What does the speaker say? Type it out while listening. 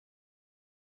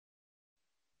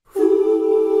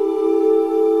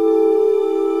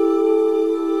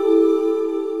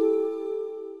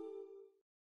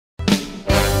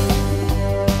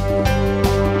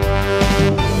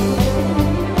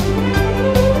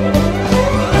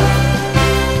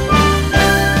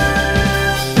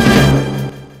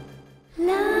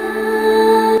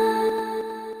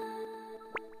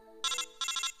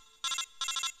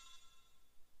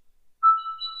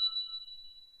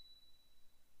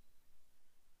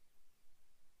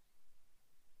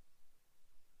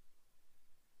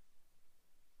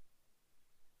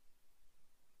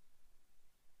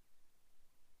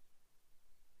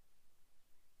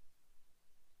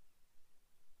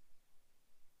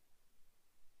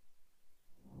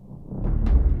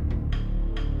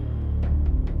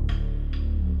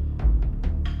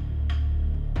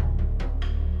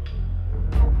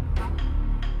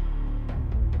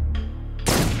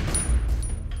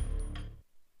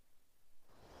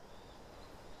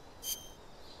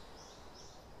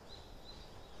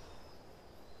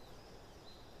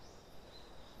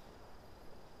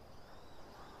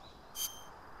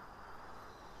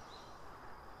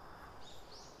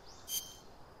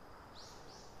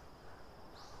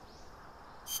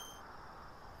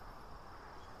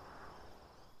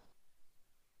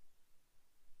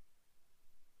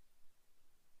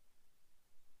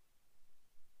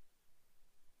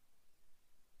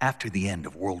After the end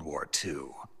of World War II,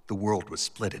 the world was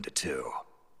split into two,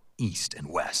 East and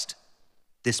West.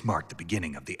 This marked the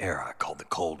beginning of the era called the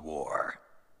Cold War.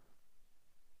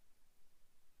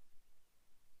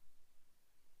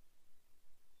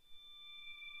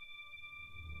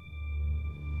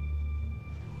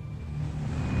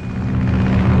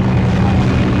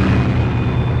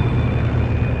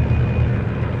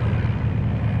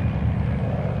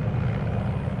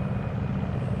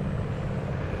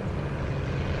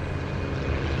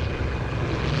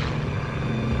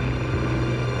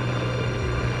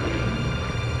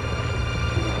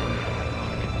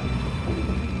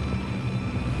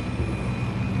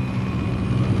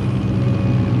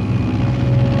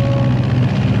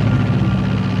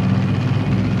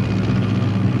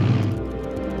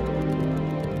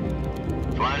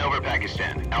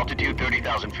 Altitude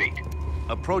 30,000 feet.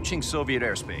 Approaching Soviet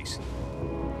airspace.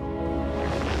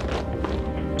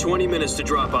 20 minutes to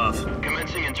drop off.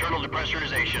 Commencing internal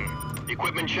depressurization.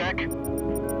 Equipment check.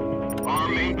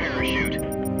 Arm main parachute.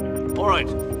 All right.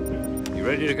 You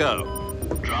ready to go?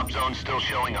 Drop zone still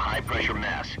showing a high pressure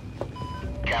mass.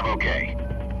 Cav okay.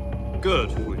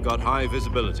 Good. We've got high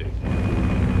visibility.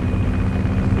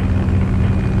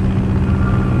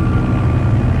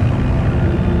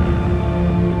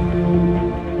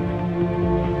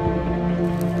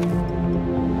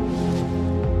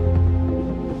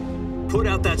 Put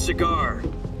out that cigar.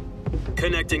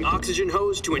 Connecting oxygen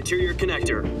hose to interior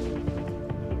connector.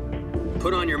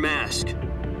 Put on your mask.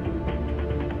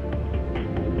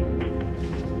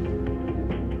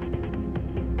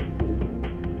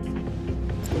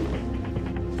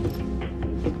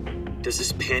 Does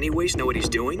this panty waste know what he's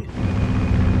doing?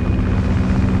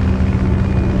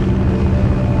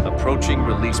 Approaching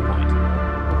release point.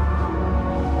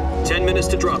 10 minutes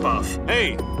to drop off.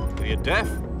 Hey, are you deaf?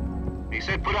 He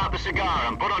said put out the cigar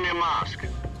and put on your mask.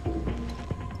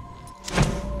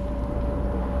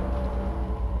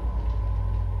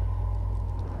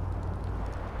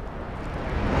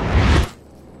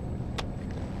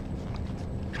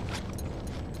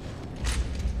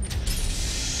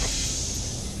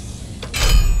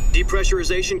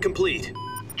 Depressurization complete.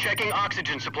 Checking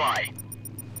oxygen supply.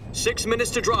 6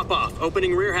 minutes to drop off.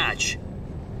 Opening rear hatch.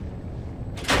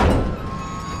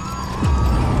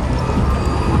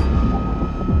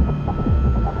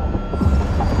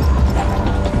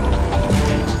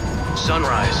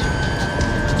 Sunrise.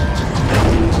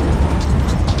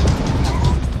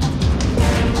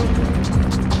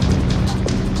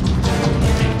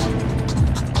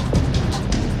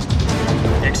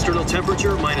 External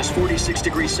temperature minus 46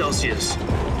 degrees Celsius.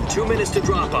 2 minutes to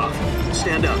drop off.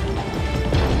 Stand up.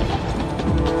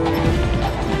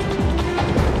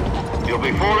 You'll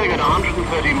be falling at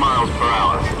 130 miles per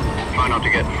hour. Try not to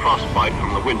get frostbite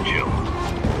from the wind chill.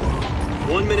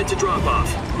 1 minute to drop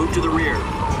off. Move to the rear.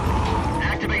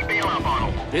 Activate bailout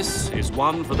model. This is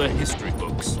one for the history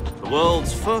books. The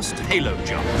world's first halo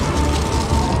jump.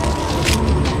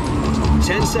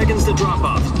 10 seconds to drop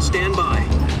off. Stand by.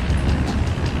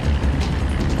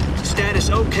 Status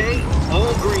okay.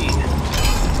 All green.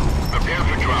 Prepare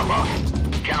for drop off.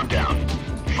 Countdown.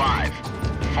 5,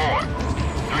 4,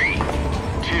 3,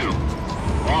 2,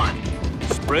 1.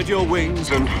 Spread your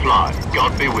wings And fly.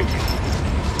 God be with you.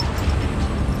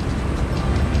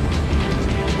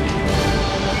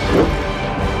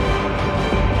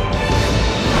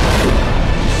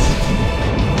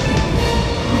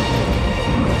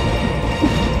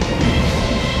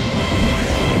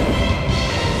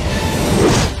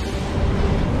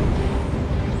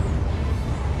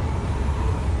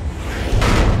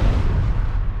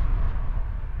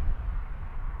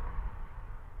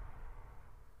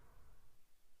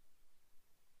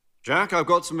 Jack, I've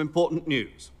got some important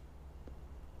news.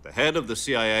 The head of the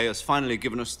CIA has finally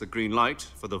given us the green light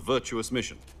for the virtuous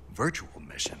mission. Virtual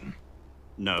mission?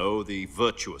 No, the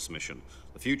virtuous mission.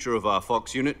 The future of our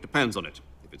Fox unit depends on it.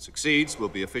 If it succeeds, we'll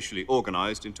be officially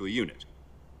organized into a unit.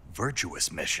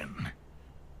 Virtuous mission?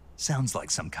 Sounds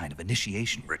like some kind of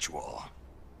initiation ritual.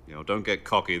 You know, don't get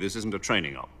cocky. This isn't a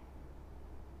training op.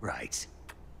 Right.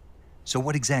 So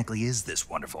what exactly is this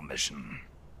wonderful mission?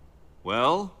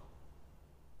 Well,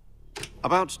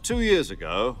 about 2 years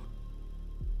ago,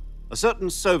 a certain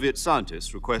Soviet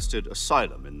scientist requested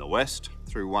asylum in the West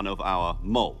through one of our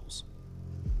moles.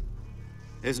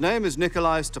 His name is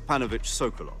Nikolai Stepanovich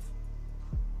Sokolov.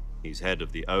 He's head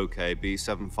of the OKB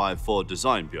 754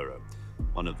 Design Bureau,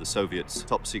 one of the Soviets'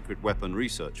 top-secret weapon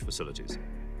research facilities,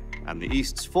 and the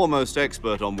East's foremost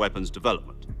expert on weapons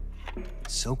development.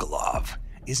 Sokolov?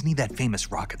 Isn't he that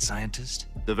famous rocket scientist?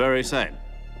 The very same.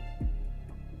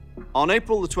 On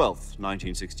April the 12th,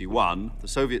 1961, the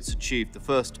Soviets achieved the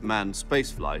first manned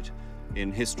spaceflight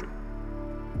in history.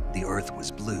 The Earth was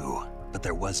blue, but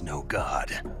there was no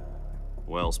God.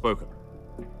 Well spoken.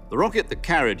 The rocket that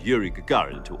carried Yuri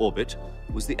Gagarin into orbit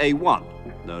was the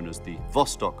A-1, known as the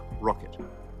Vostok rocket.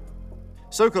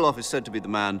 Sokolov is said to be the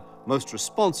man most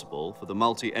responsible for the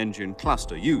multi-engine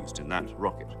cluster used in that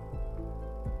rocket.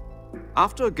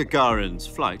 After Gagarin's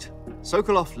flight,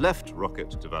 Sokolov left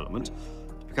rocket development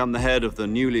to become the head of the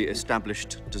newly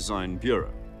established Design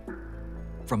Bureau.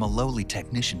 From a lowly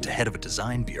technician to head of a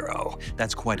design bureau,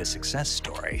 that's quite a success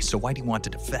story, so why do you want to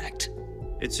defect?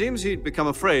 It seems he'd become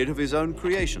afraid of his own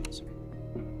creations.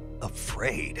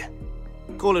 Afraid?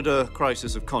 Call it a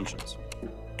crisis of conscience.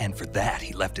 And for that,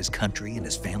 he left his country and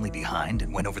his family behind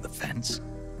and went over the fence?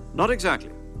 Not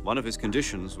exactly. One of his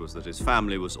conditions was that his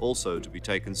family was also to be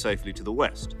taken safely to the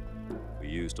west. We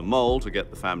used a mole to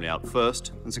get the family out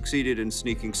first and succeeded in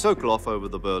sneaking Sokolov over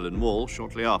the Berlin Wall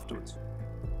shortly afterwards.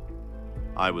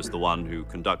 I was the one who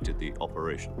conducted the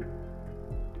operation.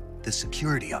 The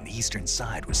security on the eastern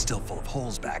side was still full of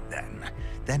holes back then.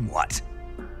 Then what?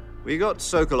 We got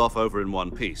Sokolov over in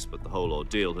one piece, but the whole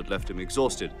ordeal had left him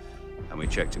exhausted, and we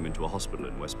checked him into a hospital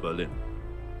in West Berlin.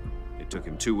 It took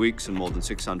him 2 weeks and more than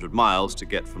 600 miles to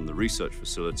get from the research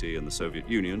facility in the Soviet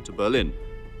Union to Berlin.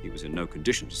 He was in no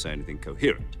condition to say anything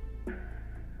coherent.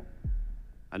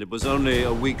 And it was only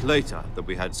a week later that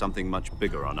we had something much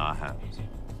bigger on our hands.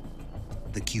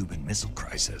 The Cuban Missile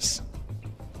Crisis.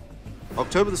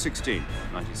 October the 16th,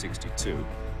 1962,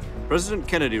 President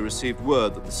Kennedy received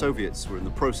word that the Soviets were in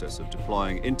the process of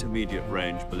deploying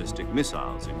intermediate-range ballistic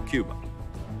missiles in Cuba.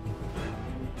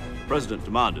 The president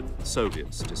demanded that the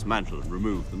Soviets dismantle and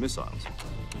remove the missiles.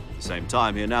 At the same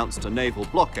time, he announced a naval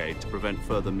blockade to prevent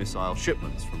further missile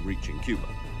shipments from reaching Cuba.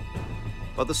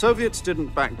 But the Soviets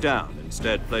didn't back down,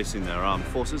 instead placing their armed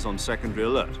forces on secondary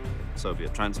alert.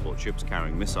 Soviet transport ships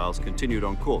carrying missiles continued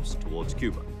on course towards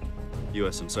Cuba.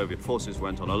 US and Soviet forces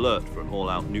went on alert for an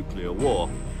all-out nuclear war.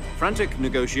 Frantic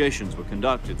negotiations were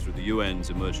conducted through the UN's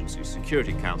Emergency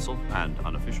Security Council and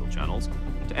unofficial channels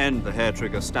to end the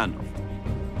hair-trigger standoff.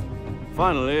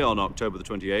 Finally, on October the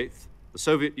 28th, the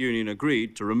Soviet Union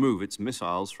agreed to remove its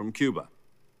missiles from Cuba.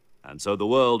 And so the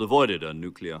world avoided a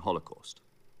nuclear holocaust.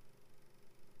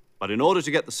 But in order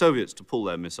to get the Soviets to pull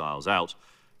their missiles out,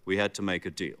 we had to make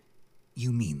a deal.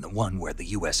 You mean the one where the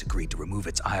US agreed to remove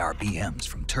its IRBMs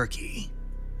from Turkey?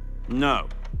 No.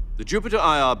 The Jupiter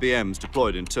IRBMs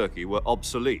deployed in Turkey were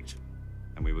obsolete,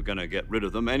 and we were going to get rid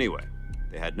of them anyway.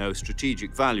 They had no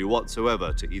strategic value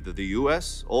whatsoever to either the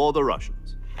US or the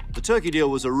Russians. The Turkey deal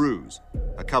was a ruse,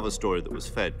 a cover story that was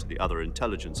fed to the other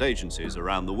intelligence agencies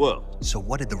around the world. So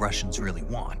what did the Russians really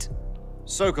want?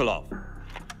 Sokolov.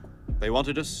 They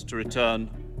wanted us to return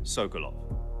Sokolov.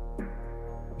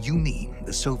 You mean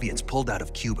the Soviets pulled out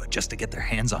of Cuba just to get their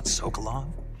hands on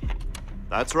Sokolov?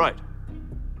 That's right.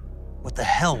 What the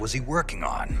hell was he working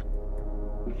on?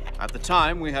 At the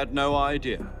time, we had no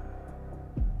idea.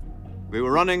 We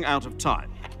were running out of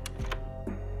time.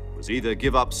 It was either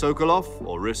give up Sokolov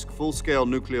or risk full-scale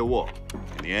nuclear war.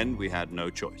 In the end, we had no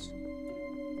choice.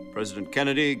 President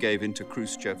Kennedy gave in to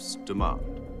Khrushchev's demand.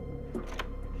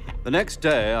 The next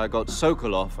day, I got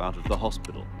Sokolov out of the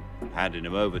hospital, handing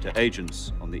him over to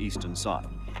agents on the eastern side.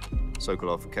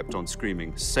 Sokolov kept on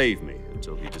screaming, "Save me,"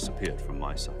 until he disappeared from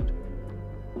my sight.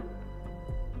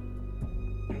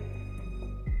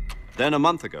 Then a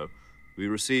month ago, we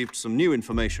received some new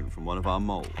information from one of our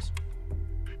moles.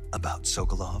 About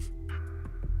Sokolov?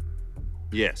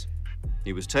 Yes.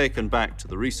 He was taken back to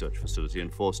the research facility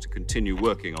and forced to continue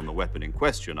working on the weapon in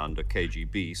question under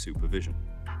KGB supervision.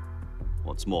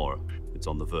 What's more, it's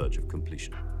on the verge of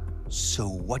completion. So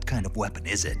what kind of weapon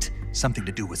is it? Something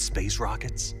to do with space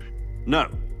rockets? No,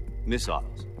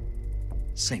 missiles.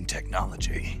 Same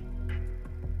technology.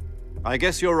 I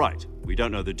guess you're right. We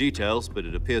don't know the details, but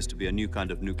it appears to be a new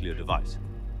kind of nuclear device.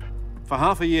 For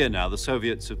half a year now, the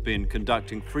Soviets have been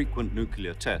conducting frequent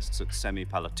nuclear tests at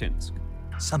Semipalatinsk.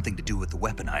 Something to do with the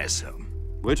weapon, I assume.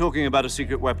 We're talking about a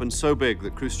secret weapon so big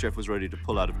that Khrushchev was ready to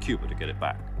pull out of Cuba to get it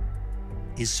back.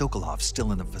 Is Sokolov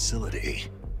still in the facility?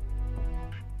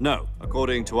 No.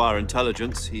 According to our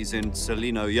intelligence, he's in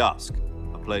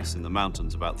Selinoyarsk, a place in the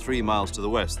mountains about 3 miles to the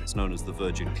west that's known as the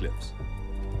Virgin Cliffs.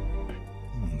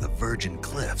 The Virgin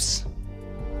Cliffs.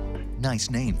 Nice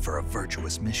name for a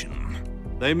virtuous mission.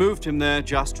 They moved him there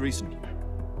just recently.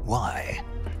 Why?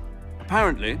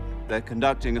 Apparently, they're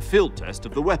conducting a field test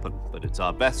of the weapon, but it's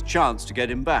our best chance to get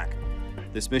him back.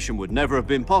 This mission would never have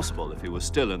been possible if he was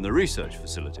still in the research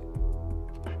facility.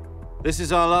 This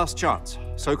is our last chance.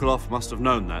 Sokolov must have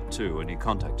known that too when he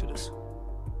contacted us.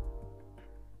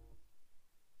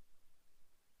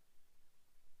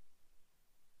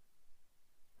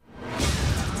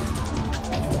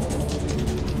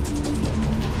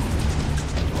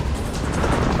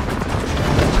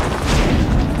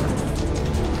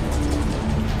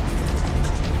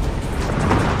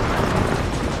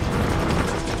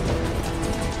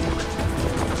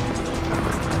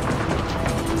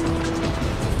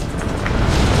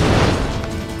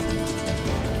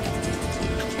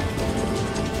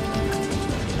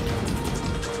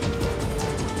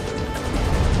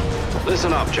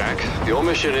 Listen up, Jack. Your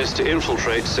mission is to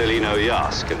infiltrate Selino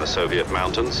Yask in the Soviet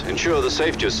mountains, ensure the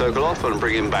safety of Sokolov, and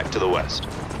bring him back to the West.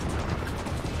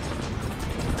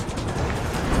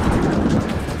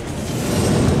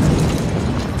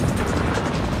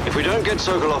 If we don't get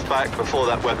Sokolov back before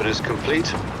that weapon is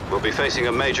complete, we'll be facing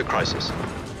a major crisis.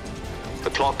 The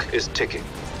clock is ticking.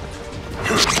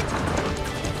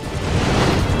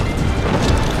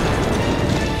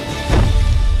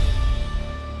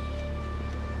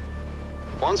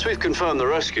 Once we've confirmed the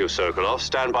rescue of Sokolov,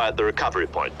 stand by at the recovery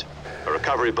point. A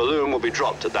recovery balloon will be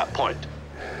dropped at that point.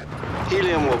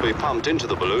 Helium will be pumped into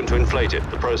the balloon to inflate it.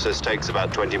 The process takes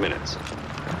about 20 minutes.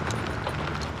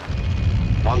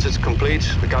 Once it's complete,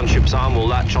 the gunship's arm will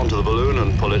latch onto the balloon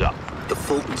and pull it up. The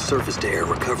Fulton surface-to-air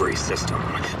recovery system.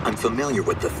 I'm familiar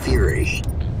with the theory.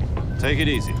 Take it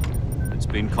easy. It's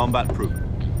been combat-proven.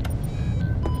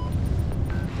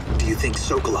 Do you think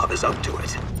Sokolov is up to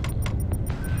it?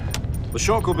 The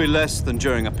shock will be less than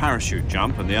during a parachute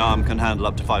jump, and the arm can handle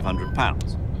up to 500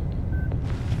 pounds.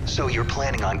 So you're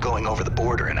planning on going over the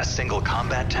border in a single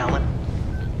combat Talon?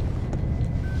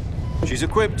 She's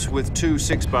equipped with two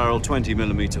 6-barrel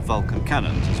 20mm Vulcan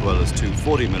cannons, as well as two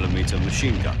 40mm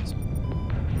machine guns.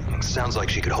 Sounds like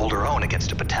she could hold her own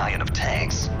against a battalion of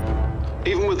tanks.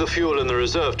 Even with the fuel in the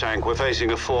reserve tank, we're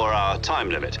facing a 4-hour time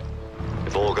limit.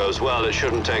 If all goes well, it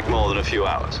shouldn't take more than a few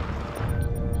hours.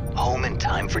 Home in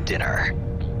time for dinner.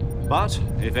 But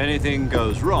if anything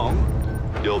goes wrong,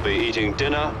 you'll be eating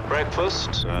dinner,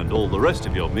 breakfast, and all the rest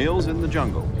of your meals in the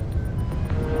jungle.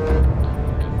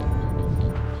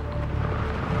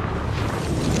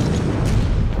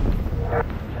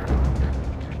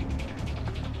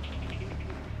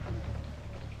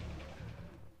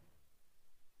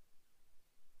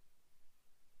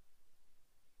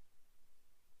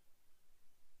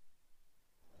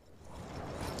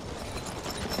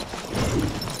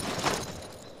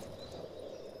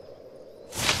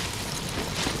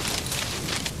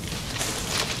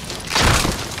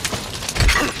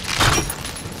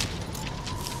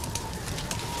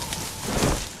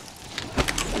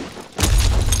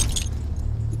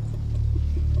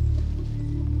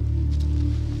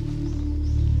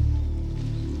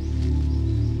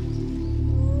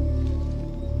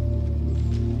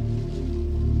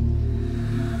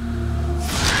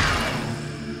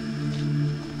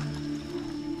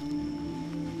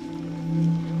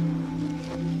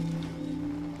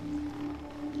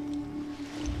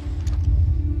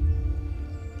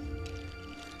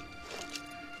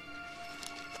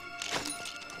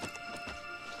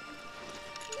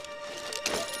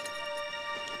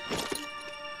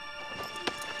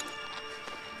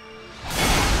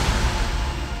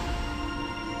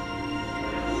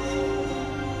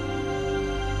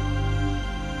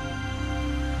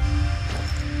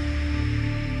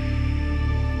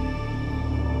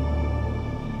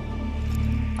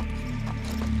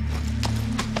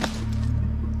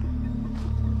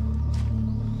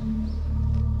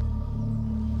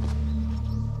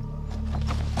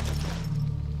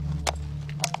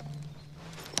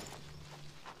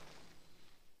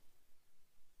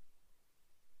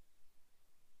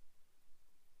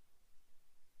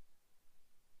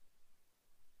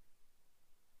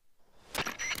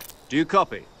 Do you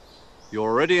copy? You're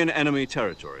already in enemy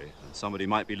territory, and somebody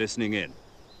might be listening in.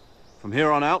 From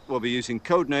here on out, we'll be using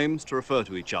code names to refer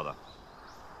to each other.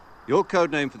 Your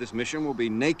code name for this mission will be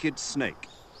Naked Snake.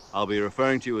 I'll be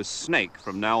referring to you as Snake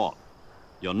from now on.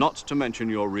 You're not to mention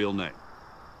your real name.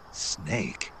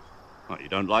 Snake? What, you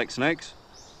don't like snakes?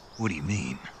 What do you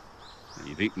mean?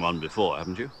 You've eaten one before,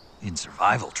 haven't you? In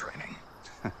survival training.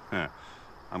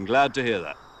 I'm glad to hear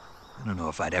that. I don't know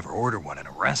if I'd ever order one in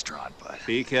a restaurant, but...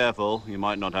 Be careful, you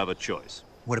might not have a choice.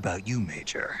 What about you,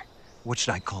 Major? What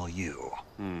should I call you?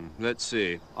 Let's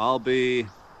see. I'll be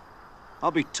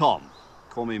Tom.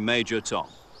 Call me Major Tom.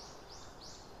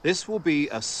 This will be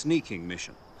a sneaking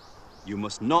mission. You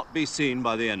must not be seen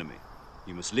by the enemy.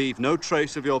 You must leave no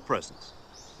trace of your presence.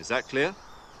 Is that clear?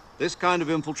 This kind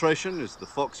of infiltration is the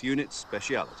Fox unit's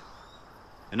speciality.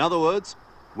 In other words,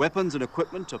 weapons and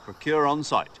equipment are procured on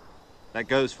site. That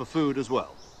goes for food as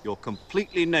well. You're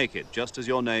completely naked, just as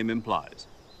your name implies.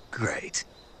 Great.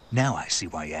 Now I see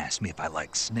why you asked me if I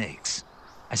like snakes.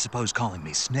 I suppose calling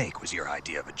me Snake was your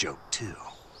idea of a joke, too.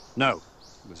 No.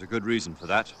 There's a good reason for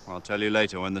that. I'll tell you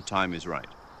later when the time is right.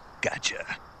 Gotcha.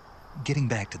 Getting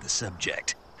back to the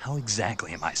subject, how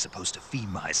exactly am I supposed to feed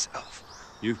myself?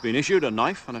 You've been issued a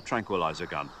knife and a tranquilizer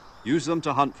gun. Use them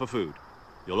to hunt for food.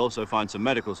 You'll also find some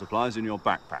medical supplies in your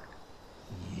backpack.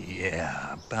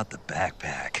 Yeah, about the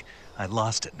backpack. I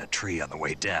lost it in a tree on the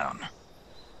way down.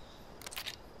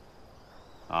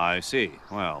 I see.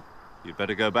 Well, You'd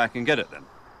better go back and get it then.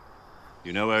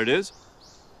 You know where it is?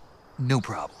 No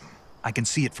problem. I can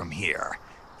see it from here.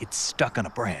 It's stuck on a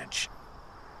branch.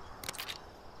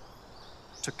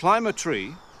 To climb a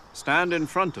tree, stand in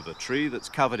front of a tree that's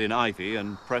covered in ivy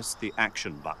and press the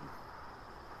action button.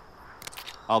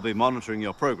 I'll be monitoring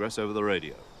your progress over the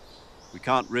radio. We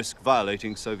can't risk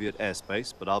violating Soviet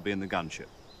airspace, but I'll be in the gunship.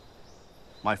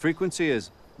 My frequency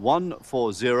is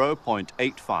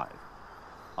 140.85.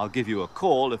 I'll give you a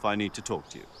call if I need to talk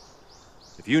to you.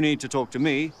 If you need to talk to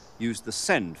me, use the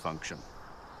send function.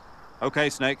 Okay,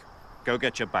 Snake, go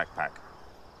get your backpack.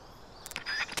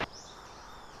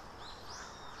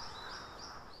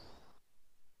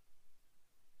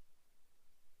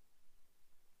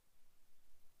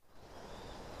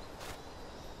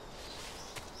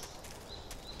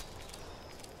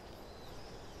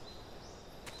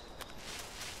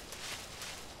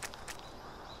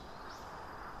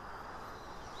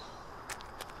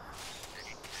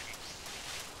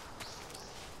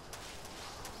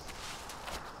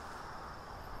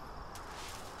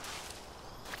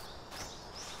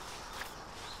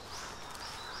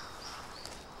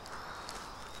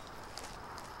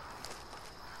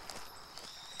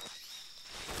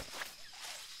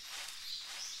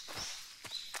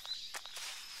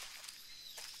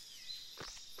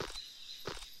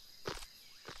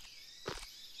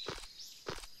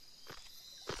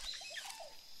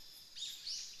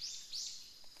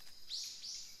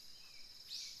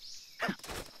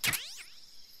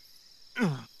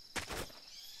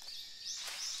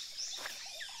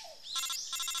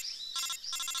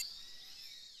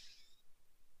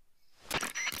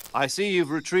 I see you've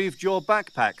retrieved your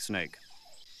backpack, Snake.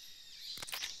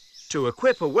 To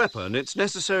equip a weapon, it's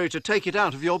necessary to take it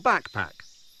out of your backpack.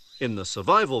 In the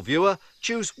survival viewer,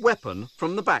 choose Weapon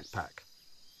from the backpack.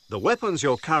 The weapons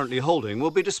you're currently holding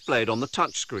will be displayed on the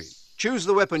touchscreen. Choose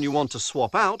the weapon you want to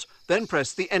swap out, then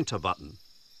press the Enter button.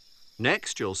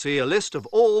 Next, you'll see a list of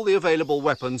all the available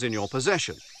weapons in your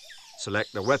possession.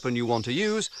 Select the weapon you want to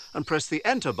use and press the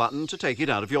Enter button to take it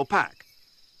out of your pack.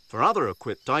 For other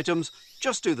equipped items,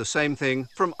 just do the same thing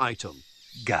from Item.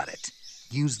 Got it.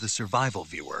 Use the survival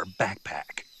viewer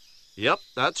backpack. Yep,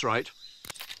 that's right.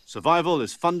 Survival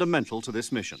is fundamental to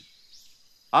this mission.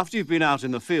 After you've been out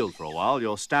in the field for a while,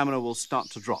 your stamina will start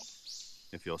to drop.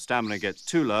 If your stamina gets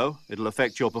too low, it'll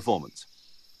affect your performance.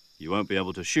 You won't be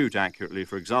able to shoot accurately,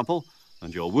 for example,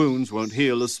 and your wounds won't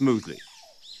heal as smoothly.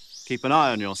 Keep an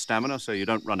eye on your stamina so you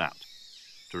don't run out.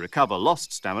 To recover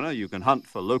lost stamina, you can hunt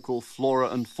for local flora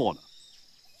and fauna.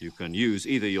 You can use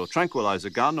either your tranquilizer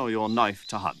gun or your knife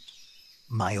to hunt.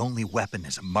 My only weapon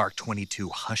is a Mark 22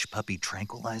 Hush Puppy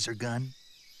tranquilizer gun?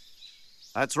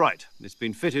 That's right. It's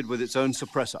been fitted with its own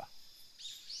suppressor.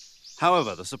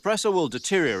 However, the suppressor will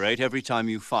deteriorate every time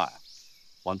you fire.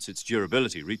 Once its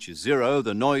durability reaches 0,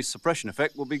 the noise suppression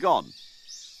effect will be gone.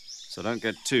 So don't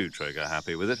get too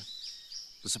trigger-happy with it.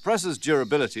 The suppressor's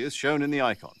durability is shown in the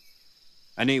icon.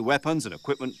 Any weapons and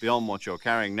equipment beyond what you're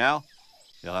carrying now,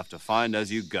 you'll have to find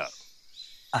as you go.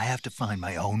 I have to find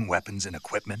my own weapons and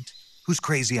equipment? Whose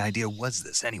crazy idea was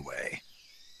this, anyway?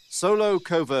 Solo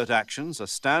covert actions are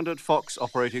standard Fox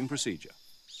operating procedure.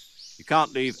 You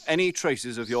can't leave any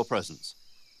traces of your presence.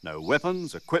 No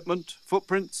weapons, equipment,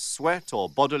 footprints, sweat, or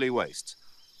bodily waste.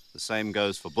 The same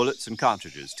goes for bullets and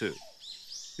cartridges, too.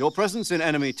 Your presence in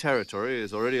enemy territory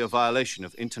is already a violation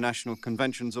of international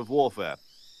conventions of warfare.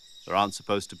 There aren't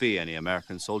supposed to be any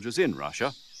American soldiers in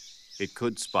Russia. It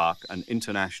could spark an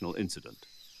international incident.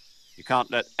 You can't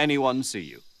let anyone see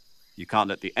you. You can't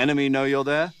let the enemy know you're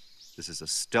there. This is a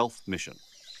stealth mission.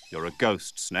 You're a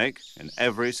ghost, Snake, in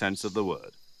every sense of the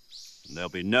word. And there'll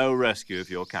be no rescue if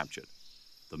you're captured.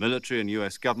 The military and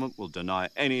US government will deny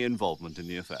any involvement in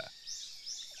the affair.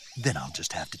 Then I'll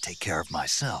just have to take care of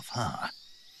myself, huh?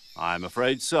 I'm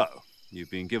afraid so.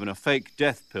 You've been given a fake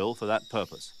death pill for that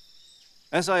purpose.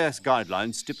 SIS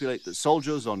guidelines stipulate that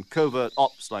soldiers on covert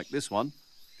ops like this one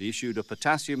be issued a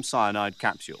potassium cyanide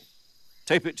capsule.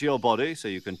 Tape it to your body so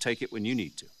you can take it when you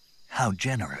need to. How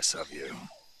generous of you.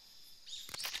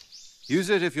 Use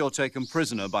it if you're taken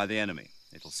prisoner by the enemy.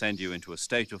 It'll send you into a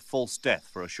state of false death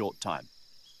for a short time.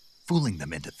 Fooling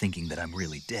them into thinking that I'm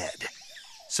really dead.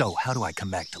 So how do I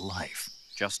come back to life?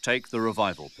 Just take the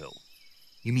revival pill.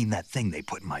 You mean that thing they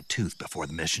put in my tooth before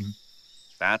the mission?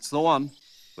 That's the one.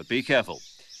 But be careful.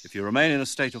 If you remain in a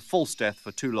state of false death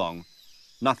for too long,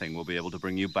 nothing will be able to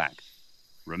bring you back.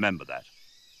 Remember that.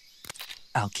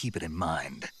 I'll keep it in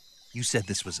mind. You said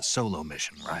this was a solo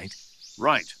mission, right?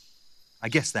 Right. I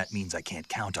guess that means I can't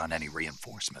count on any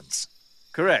reinforcements.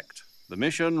 Correct. The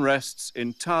mission rests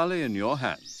entirely in your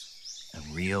hands.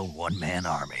 A real one-man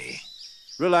army.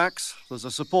 Relax. There's a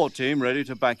support team ready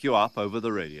to back you up over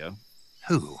the radio.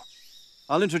 Who?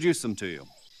 I'll introduce them to you.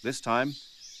 This time,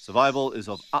 survival is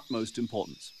of utmost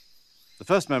importance. The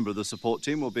first member of the support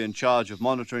team will be in charge of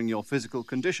monitoring your physical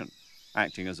condition,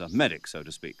 acting as a medic, so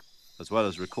to speak, as well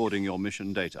as recording your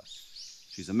mission data.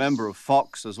 She's a member of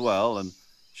Fox as well, and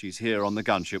she's here on the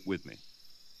gunship with me.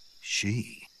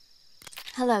 She?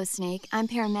 Hello, Snake. I'm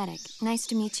paramedic. Nice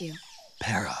to meet you.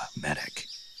 Paramedic.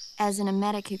 As in a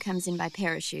medic who comes in by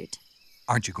parachute.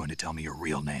 Aren't you going to tell me your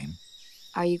real name?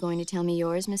 Are you going to tell me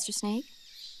yours, Mr. Snake?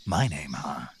 My name,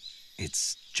 huh?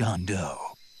 It's John Doe.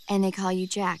 And they call you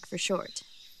Jack for short.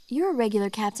 You're a regular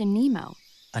Captain Nemo.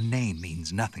 A name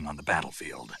means nothing on the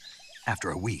battlefield. After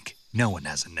a week, no one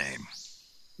has a name.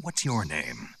 What's your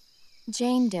name?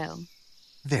 Jane Doe.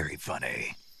 Very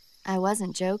funny. I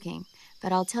wasn't joking,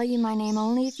 but I'll tell you my name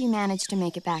only if you manage to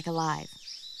make it back alive.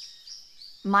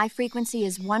 My frequency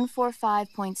is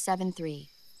 145.73.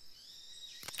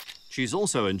 She's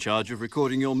also in charge of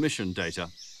recording your mission data.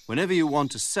 Whenever you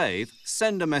want to save,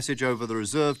 send a message over the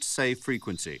reserved save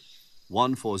frequency,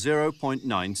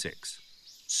 140.96.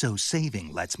 So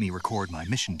saving lets me record my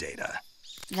mission data.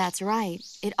 That's right.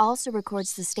 It also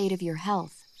records the state of your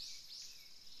health.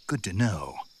 Good to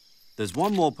know. There's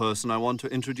one more person I want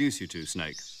to introduce you to,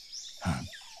 Snake. Huh?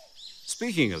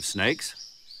 Speaking of snakes,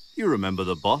 you remember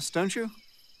the boss, don't you?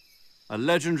 A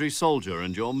legendary soldier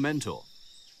and your mentor.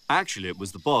 Actually, it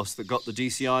was the boss that got the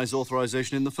DCI's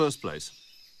authorization in the first place.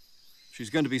 She's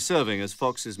going to be serving as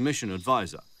Fox's mission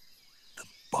advisor. The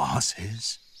boss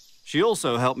is? She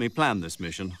also helped me plan this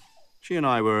mission. She and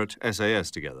I were at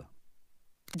SAS together.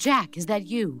 Jack, is that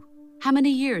you? How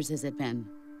many years has it been?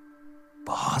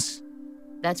 Boss?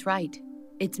 That's right.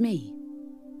 It's me.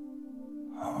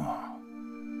 Oh.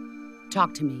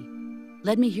 Talk to me.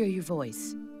 Let me hear your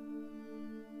voice.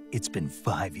 It's been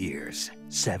 5 years,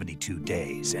 72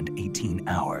 days, and 18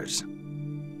 hours.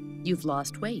 You've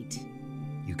lost weight.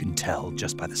 You can tell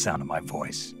just by the sound of my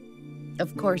voice.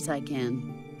 Of course I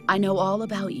can. I know all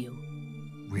about you.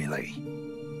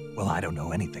 Really? Well, I don't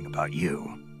know anything about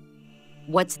you.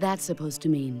 What's that supposed to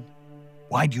mean?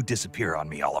 Why'd you disappear on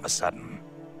me all of a sudden?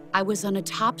 I was on a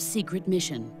top-secret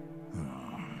mission.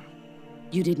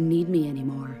 You didn't need me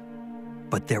anymore.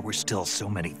 But there were still so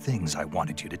many things I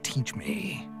wanted you to teach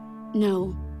me.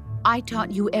 No, I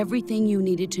taught you everything you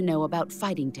needed to know about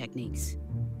fighting techniques.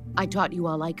 I taught you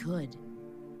all I could.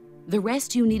 The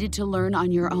rest you needed to learn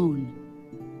on your own.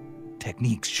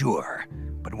 Techniques, sure.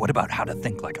 But what about how to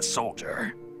think like a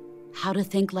soldier? How to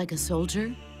think like a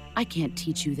soldier? I can't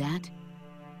teach you that.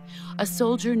 A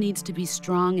soldier needs to be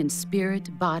strong in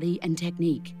spirit, body, and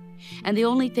technique. And the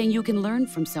only thing you can learn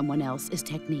from someone else is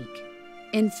technique.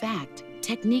 In fact,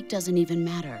 technique doesn't even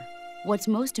matter. What's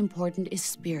most important is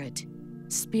spirit.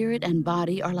 Spirit and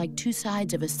body are like two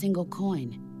sides of a single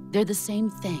coin. They're the same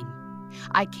thing.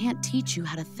 I can't teach you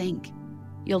how to think.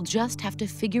 You'll just have to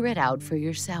figure it out for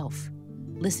yourself.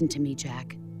 Listen to me,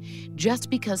 Jack.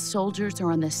 Just because soldiers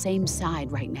are on the same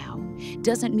side right now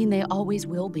doesn't mean they always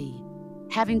will be.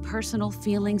 Having personal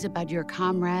feelings about your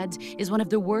comrades is one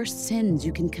of the worst sins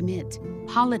you can commit.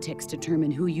 Politics determine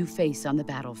who you face on the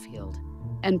battlefield.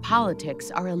 And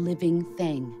politics are a living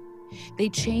thing. They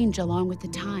change along with the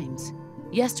times.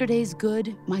 Yesterday's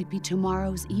good might be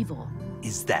tomorrow's evil.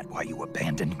 Is that why you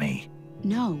abandoned me?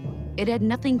 No, it had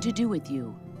nothing to do with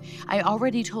you. I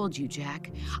already told you,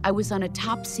 Jack. I was on a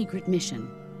top-secret mission.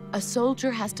 A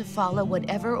soldier has to follow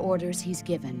whatever orders he's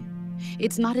given.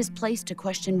 It's not his place to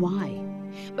question why.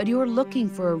 But you're looking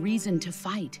for a reason to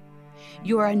fight.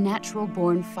 You're a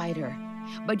natural-born fighter,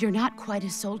 but you're not quite a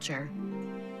soldier.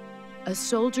 A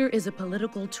soldier is a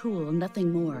political tool,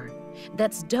 nothing more.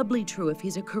 That's doubly true if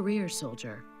he's a career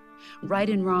soldier. Right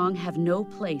and wrong have no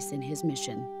place in his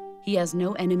mission. He has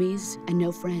no enemies and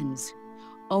no friends.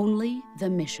 Only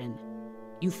the mission.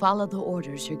 You follow the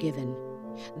orders you're given.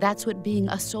 That's what being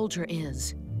a soldier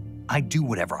is. I do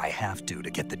whatever I have to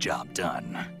get the job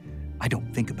done. I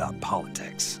don't think about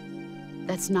politics.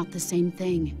 That's not the same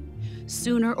thing.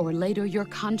 Sooner or later, your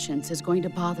conscience is going to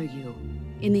bother you.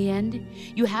 In the end,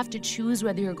 you have to choose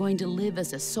whether you're going to live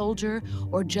as a soldier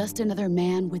or just another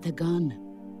man with a gun.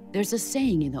 There's a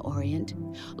saying in the Orient,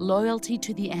 loyalty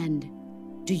to the end.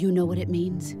 Do you know what it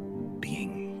means?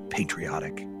 Being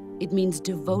patriotic. It means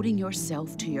devoting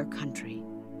yourself to your country.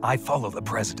 I follow the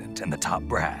president and the top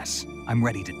brass. I'm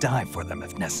ready to die for them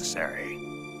if necessary.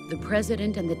 The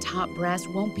president and the top brass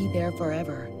won't be there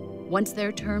forever. Once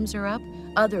their terms are up,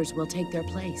 others will take their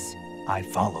place. I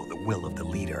follow the will of the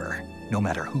leader, no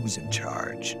matter who's in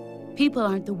charge. People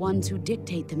aren't the ones who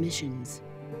dictate the missions.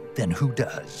 Then who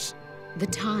does? The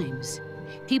times.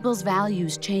 People's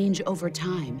values change over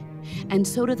time, and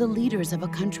so do the leaders of a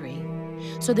country.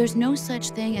 So there's no such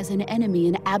thing as an enemy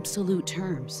in absolute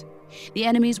terms. The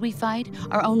enemies we fight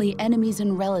are only enemies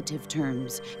in relative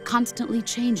terms, constantly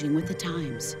changing with the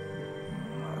times.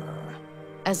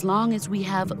 As long as we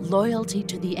have loyalty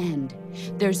to the end,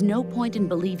 there's no point in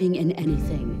believing in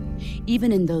anything,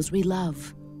 even in those we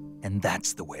love. And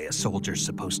that's the way a soldier's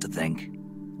supposed to think?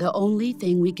 The only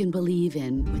thing we can believe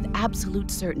in with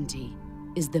absolute certainty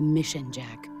is the mission,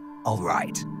 Jack. All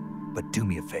right, but do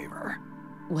me a favor.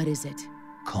 What is it?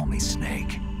 Call me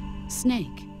Snake.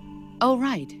 Snake? Oh,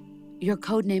 right. Your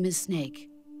code name is Snake.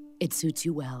 It suits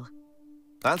you well.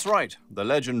 That's right. The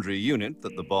legendary unit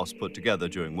that the boss put together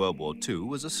during World War II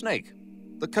was a snake.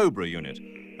 The Cobra unit,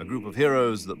 a group of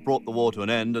heroes that brought the war to an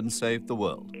end and saved the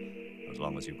world. As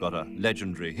long as you've got a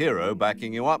legendary hero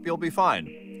backing you up, you'll be fine.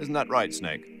 Isn't that right,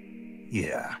 Snake?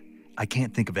 Yeah, I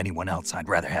can't think of anyone else I'd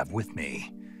rather have with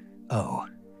me. Oh,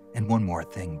 and one more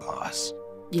thing, boss.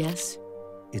 Yes?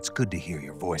 It's good to hear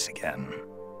your voice again.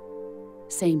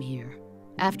 Same here.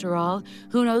 After all,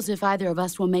 who knows if either of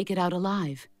us will make it out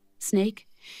alive? Snake,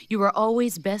 you are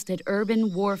always best at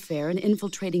urban warfare and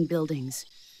infiltrating buildings.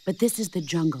 But this is the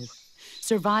jungle.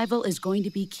 Survival is going to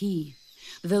be key.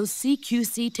 Those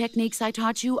CQC techniques I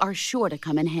taught you are sure to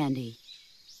come in handy.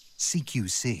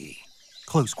 CQC?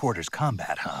 Close quarters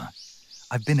combat, huh?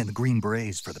 I've been in the Green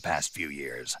Berets for the past few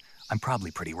years. I'm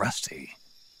probably pretty rusty.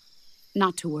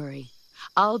 Not to worry.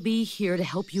 I'll be here to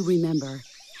help you remember.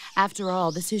 After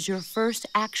all, this is your first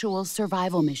actual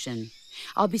survival mission.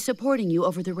 I'll be supporting you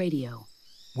over the radio.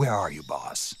 Where are you,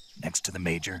 boss? Next to the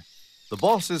Major? The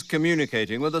boss is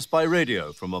communicating with us by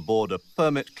radio from aboard a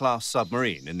Permit-class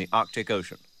submarine in the Arctic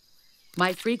Ocean.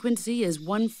 My frequency is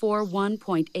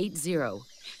 141.80.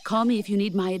 Call me if you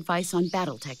need my advice on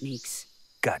battle techniques.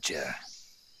 Gotcha.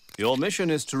 Your mission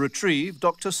is to retrieve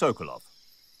Dr. Sokolov.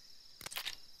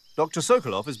 Dr.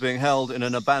 Sokolov is being held in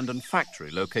an abandoned factory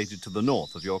located to the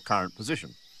north of your current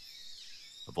position.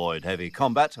 Avoid heavy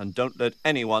combat and don't let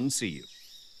anyone see you.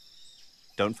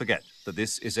 Don't forget that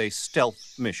this is a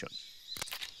stealth mission.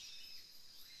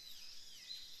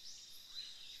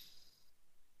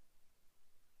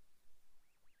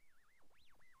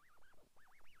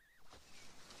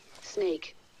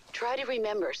 Snake, try to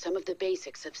remember some of the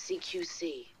basics of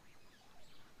CQC.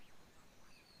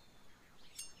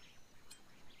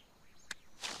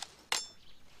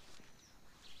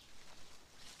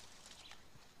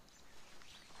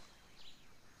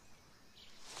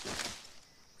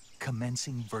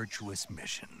 Commencing virtuous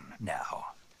mission now.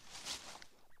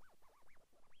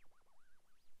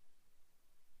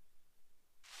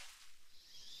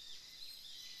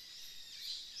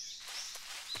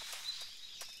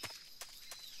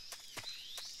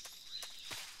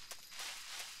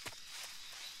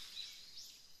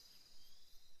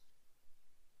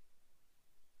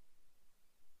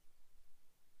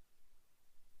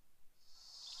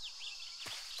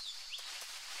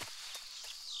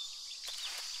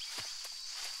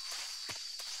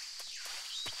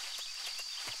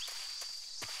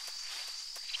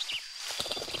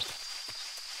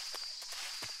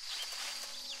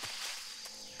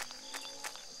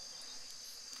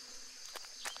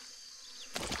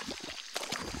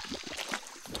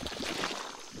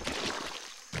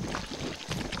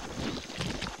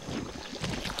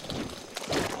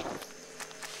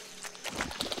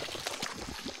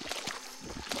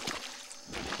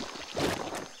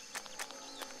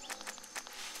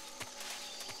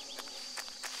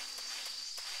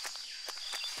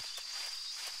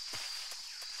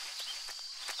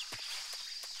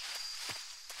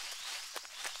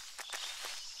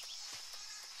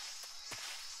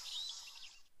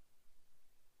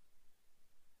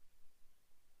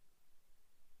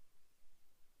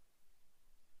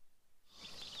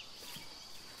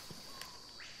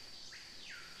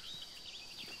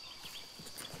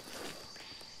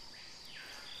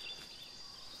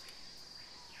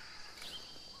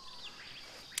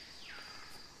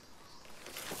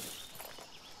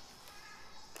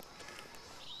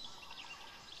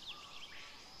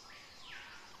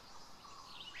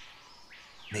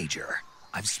 Major,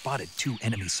 I've spotted 2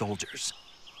 enemy soldiers.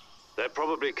 They're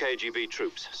probably KGB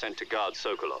troops sent to guard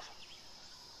Sokolov.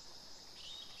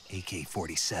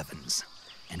 AK-47s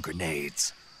and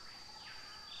grenades.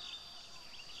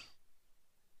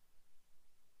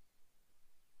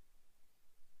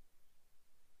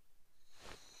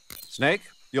 Snake,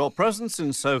 your presence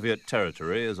in Soviet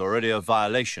territory is already a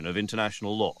violation of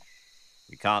international law.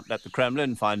 We can't let the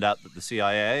Kremlin find out that the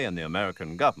CIA and the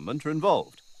American government are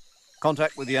involved.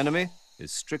 Contact with the enemy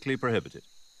is strictly prohibited.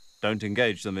 Don't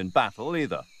engage them in battle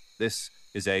either. This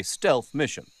is a stealth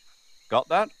mission. Got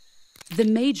that? The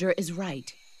Major is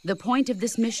right. The point of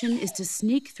this mission is to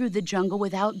sneak through the jungle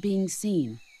without being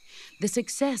seen. The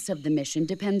success of the mission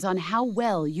depends on how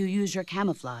well you use your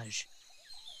camouflage.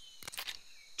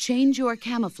 Change your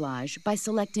camouflage by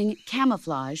selecting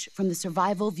Camouflage from the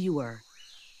Survival Viewer.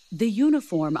 The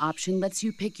Uniform option lets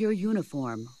you pick your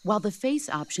uniform, while the Face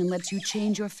option lets you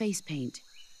change your face paint.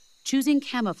 Choosing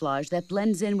camouflage that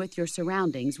blends in with your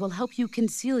surroundings will help you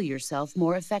conceal yourself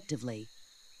more effectively.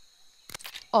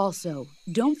 Also,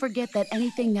 don't forget that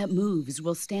anything that moves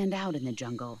will stand out in the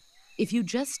jungle. If you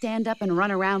just stand up and run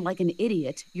around like an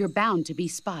idiot, you're bound to be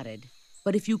spotted.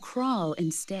 But if you crawl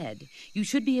instead, you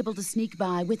should be able to sneak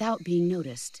by without being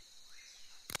noticed.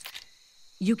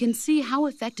 You can see how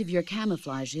effective your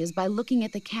camouflage is by looking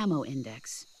at the Camo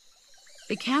Index.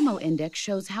 The Camo Index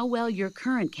shows how well your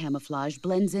current camouflage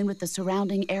blends in with the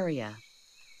surrounding area.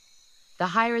 The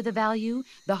higher the value,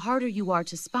 the harder you are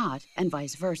to spot, and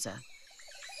vice versa.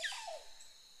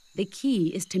 The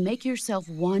key is to make yourself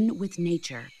one with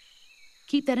nature.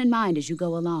 Keep that in mind as you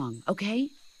go along, okay?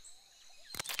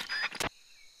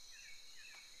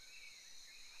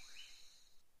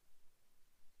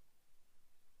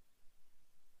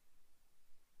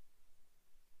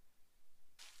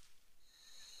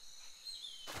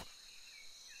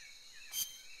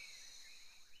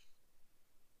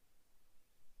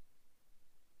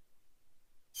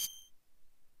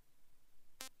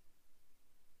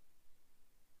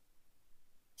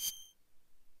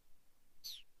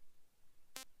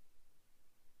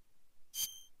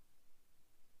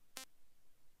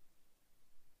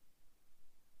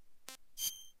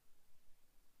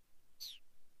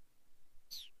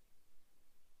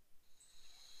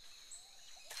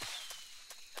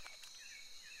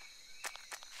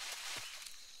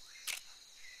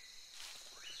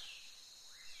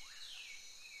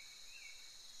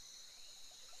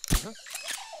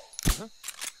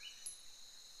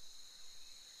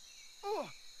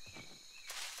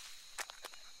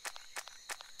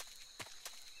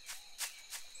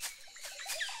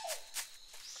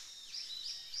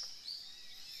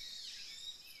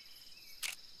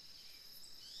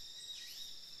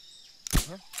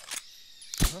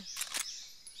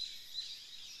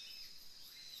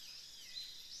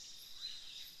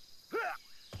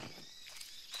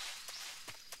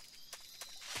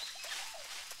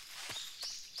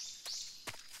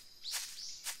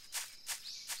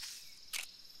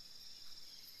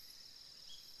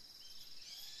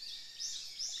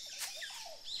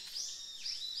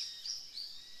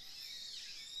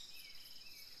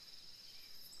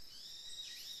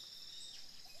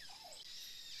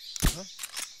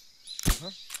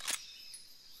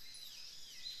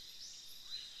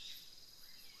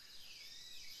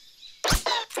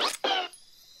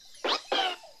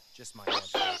 Just my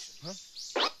imagination. Huh?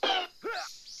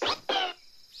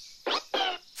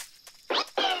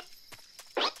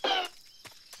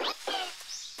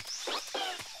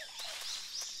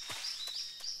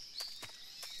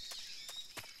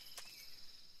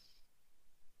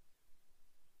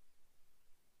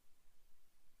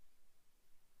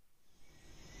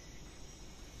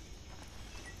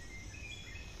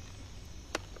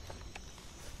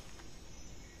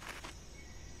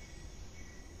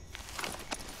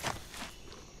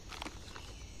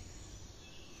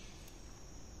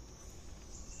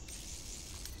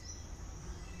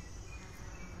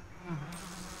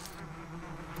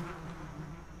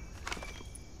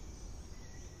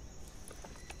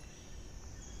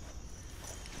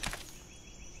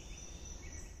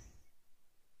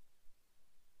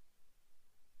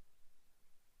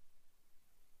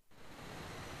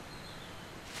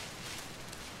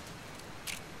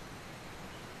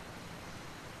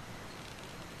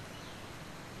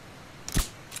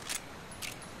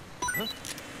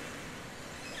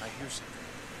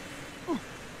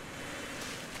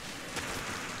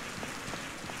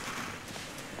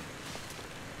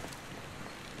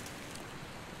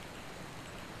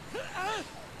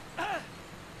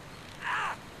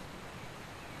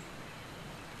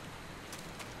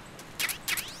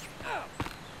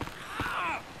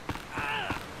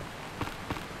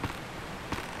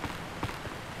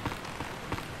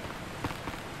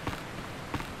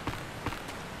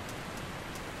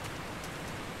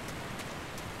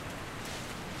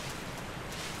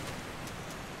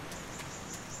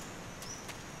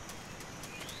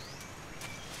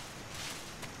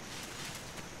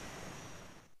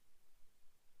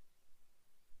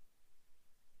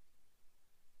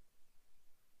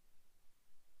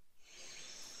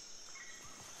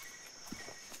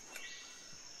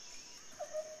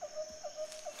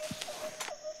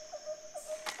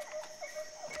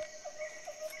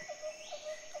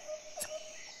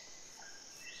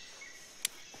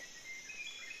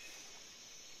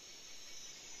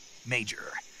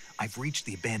 Major, I've reached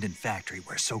the abandoned factory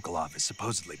where Sokolov is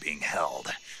supposedly being held.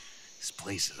 This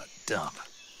place is a dump.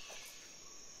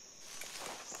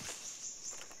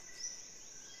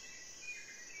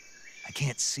 I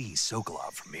can't see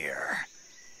Sokolov from here.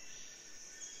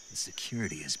 The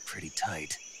security is pretty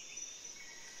tight.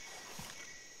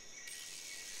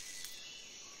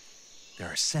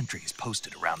 There are sentries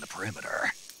posted around the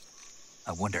perimeter.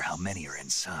 I wonder how many are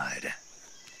inside.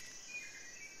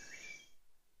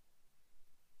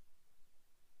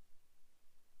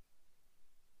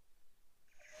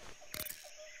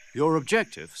 Your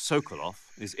objective, Sokolov,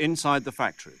 is inside the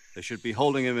factory. They should be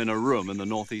holding him in a room in the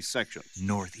northeast section.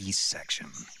 Northeast section.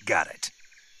 Got it.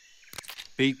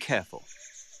 Be careful.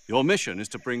 Your mission is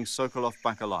to bring Sokolov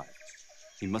back alive.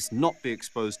 He must not be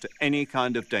exposed to any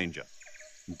kind of danger.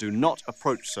 Do not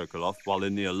approach Sokolov while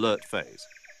in the alert phase.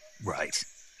 Right.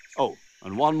 Oh,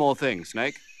 and one more thing,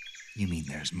 Snake. You mean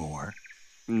there's more?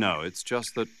 No, it's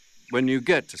just that when you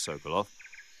get to Sokolov,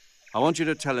 I want you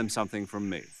to tell him something from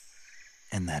me.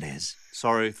 And that is?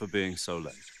 Sorry for being so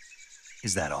late.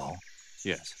 Is that all?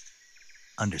 Yes.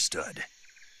 Understood.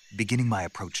 Beginning my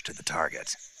approach to the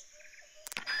target.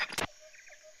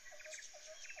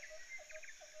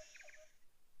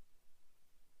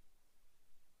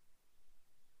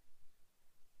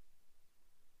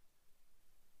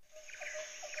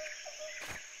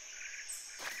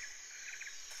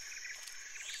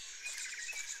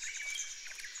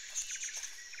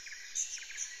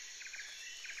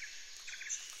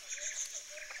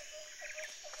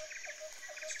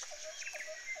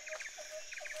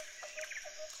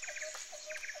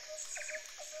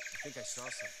 I think I saw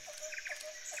something.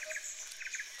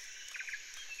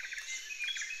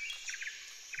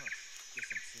 Huh. Guess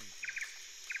I'm seeing things.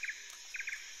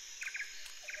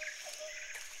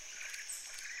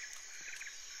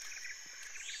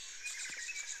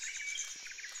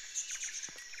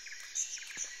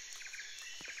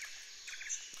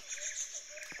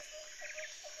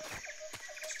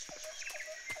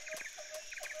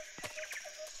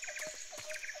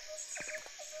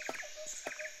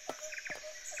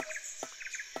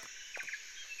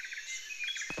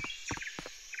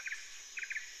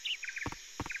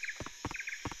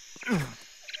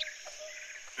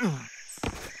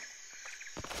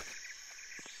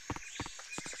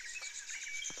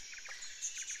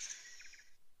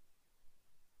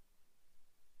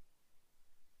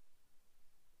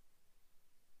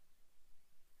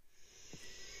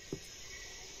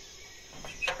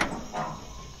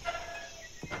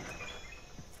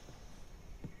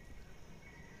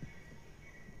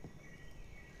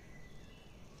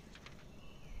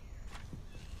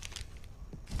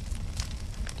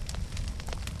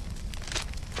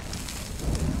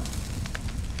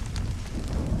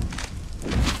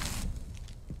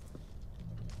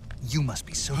 You must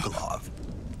be Sokolov.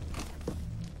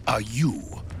 Are you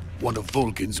one of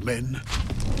Volgin's men?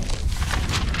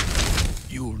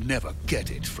 You'll never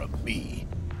get it from me.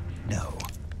 No.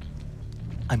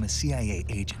 I'm a CIA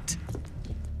agent.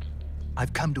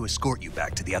 I've come to escort you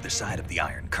back to the other side of the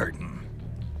Iron Curtain.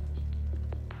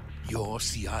 You're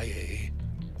CIA?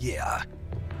 Yeah.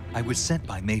 I was sent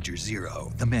by Major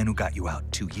Zero, the man who got you out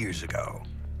 2 years ago.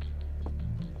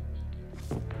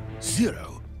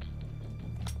 Zero?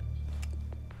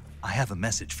 I have a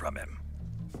message from him.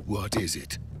 What is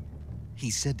it?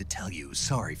 He said to tell you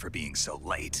sorry for being so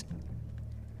late.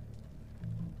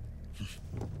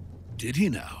 Did he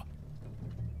now?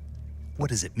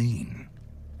 What does it mean?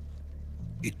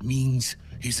 It means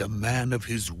he's a man of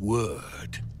his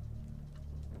word.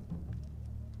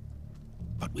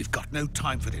 But we've got no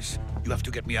time for this. You have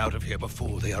to get me out of here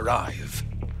before they arrive.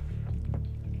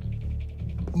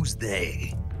 Who's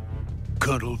they?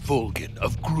 Colonel Volgin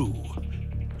of Gru.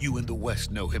 You in the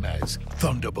West know him as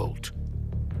Thunderbolt.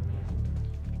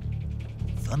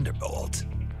 Thunderbolt?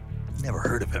 Never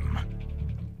heard of him.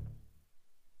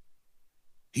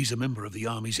 He's a member of the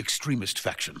Army's extremist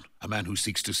faction, a man who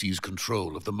seeks to seize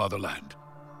control of the motherland.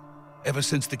 Ever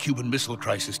since the Cuban Missile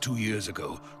Crisis 2 years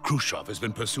ago, Khrushchev has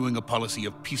been pursuing a policy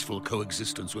of peaceful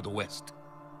coexistence with the West.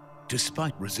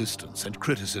 Despite resistance and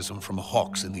criticism from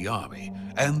hawks in the army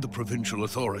and the provincial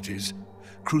authorities,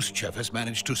 Khrushchev has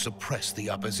managed to suppress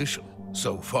the opposition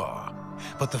so far.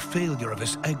 But the failure of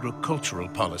his agricultural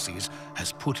policies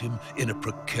has put him in a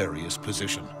precarious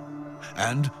position.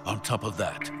 And on top of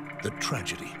that, the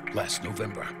tragedy last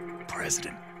November.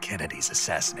 President Kennedy's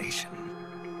assassination.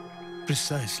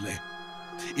 Precisely.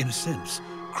 In a sense,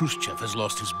 Khrushchev has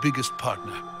lost his biggest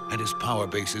partner, and his power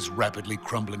base is rapidly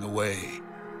crumbling away.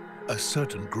 A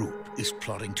certain group is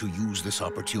plotting to use this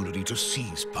opportunity to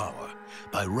seize power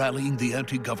by rallying the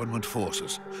anti-government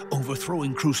forces,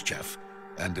 overthrowing Khrushchev,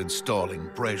 and installing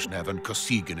Brezhnev and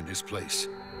Kosygin in his place.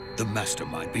 The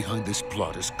mastermind behind this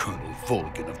plot is Colonel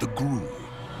Volgin of the GRU.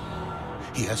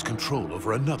 He has control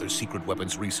over another secret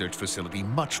weapons research facility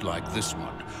much like this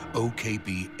one,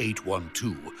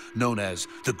 OKB-812, known as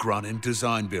the Granin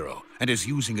Design Bureau, and is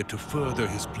using it to further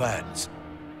his plans.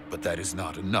 But that is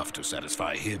not enough to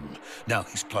satisfy him. Now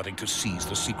he's plotting to seize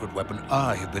the secret weapon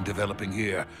I have been developing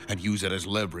here and use it as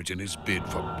leverage in his bid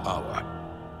for power.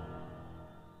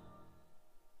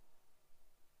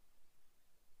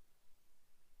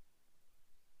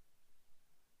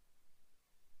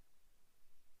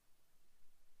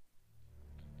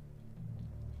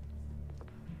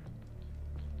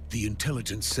 The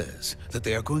intelligence says that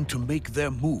they are going to make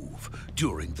their move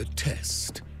during the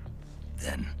test.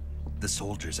 Then, the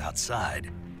soldiers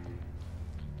outside.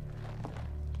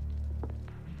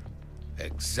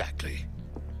 Exactly.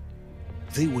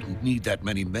 They wouldn't need that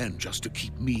many men just to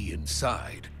keep me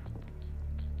inside.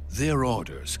 Their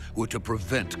orders were to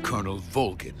prevent Colonel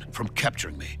Volgin from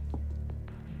capturing me.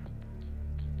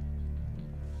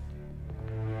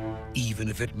 Even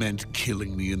if it meant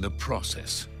killing me in the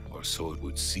process, or so it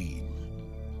would seem.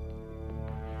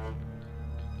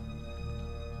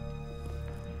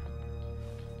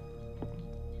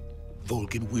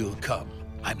 Volgin will come.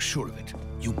 I'm sure of it.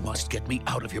 You must get me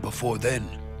out of here before then.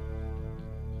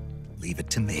 Leave it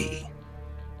to me.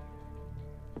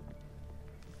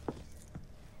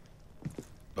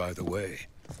 By the way,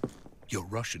 your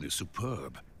Russian is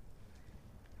superb.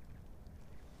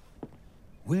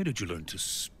 Where did you learn to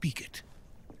speak it?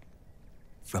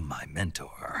 From my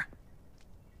mentor.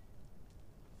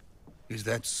 Is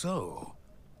that so?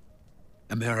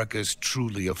 America is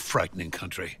truly a frightening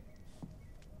country.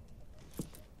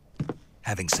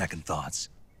 Having second thoughts?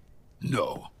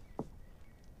 No.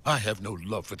 I have no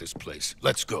love for this place.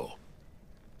 Let's go.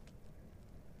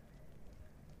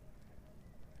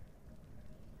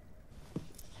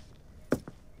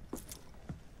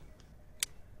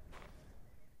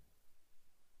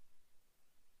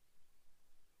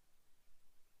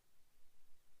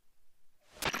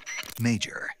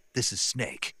 Major, this is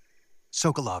Snake.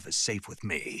 Sokolov is safe with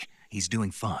me. He's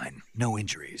doing fine. No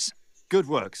injuries. Good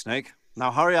work, Snake.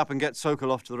 Now hurry up and get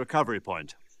Sokolov to the recovery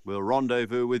point. We'll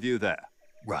rendezvous with you there.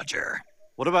 Roger.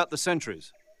 What about the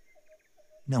sentries?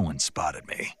 No one spotted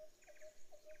me.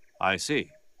 I see.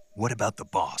 What about the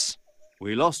boss?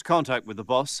 We lost contact with the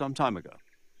boss some time ago.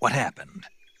 What happened?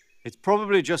 It's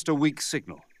probably just a weak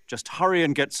signal. Just hurry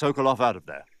and get Sokolov out of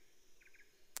there.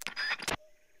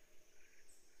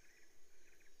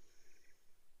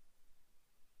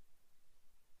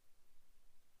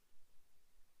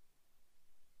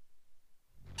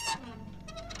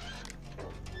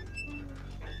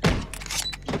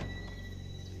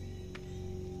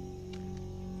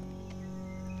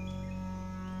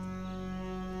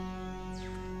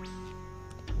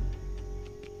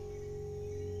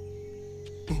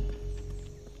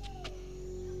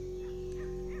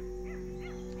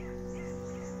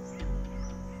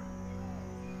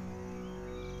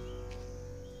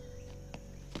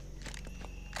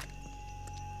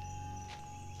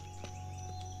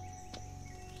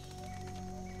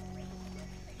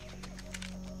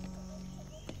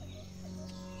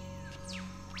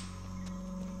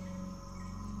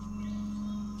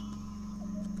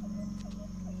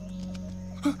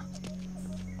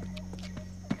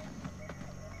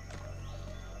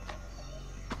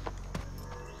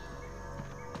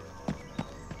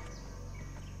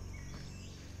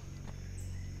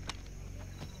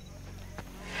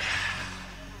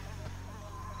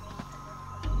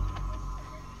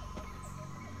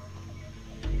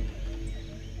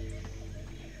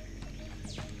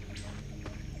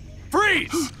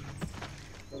 Freeze!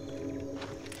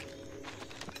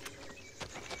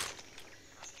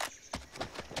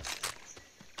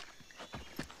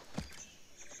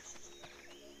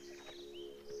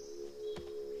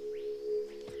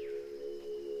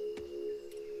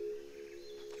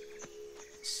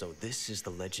 So this is the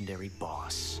legendary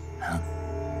boss. Huh?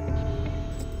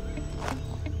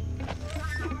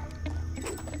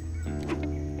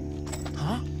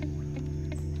 Huh?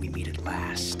 We meet at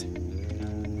last.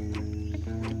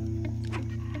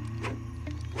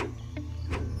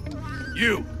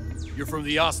 You're from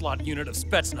the Ocelot unit of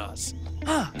Spetsnaz.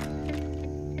 Huh.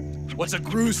 What's a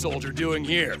GRU soldier doing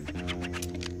here?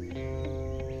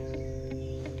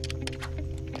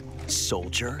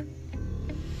 Soldier?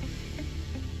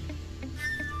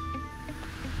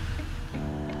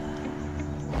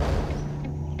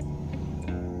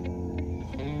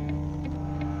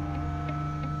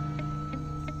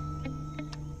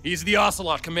 He's the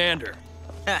Ocelot commander.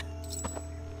 Ha!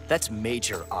 That's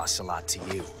Major Ocelot to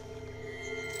you.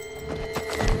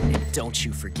 And don't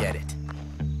you forget it.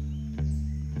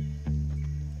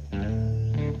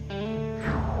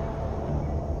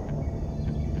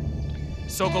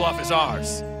 Sokolov is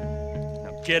ours.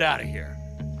 Now get out of here.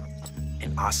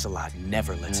 And Ocelot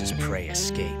never lets his prey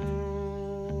escape.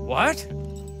 What?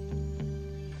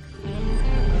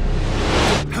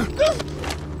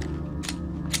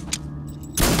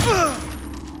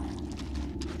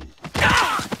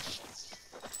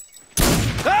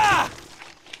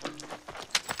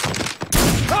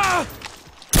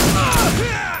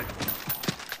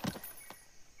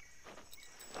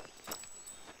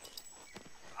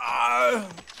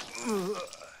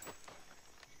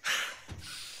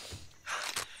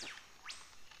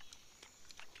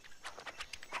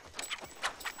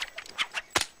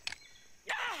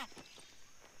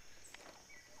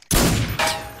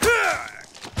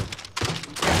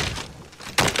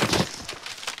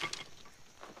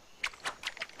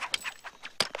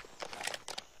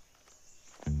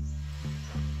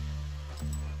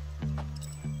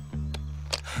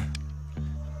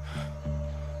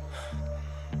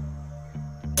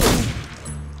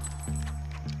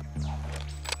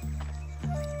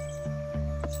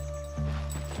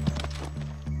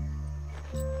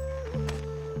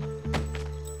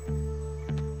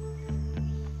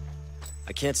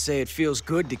 I can't say it feels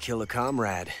good to kill a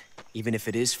comrade, even if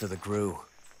it is for the GRU.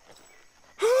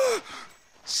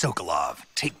 Sokolov,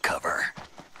 take cover.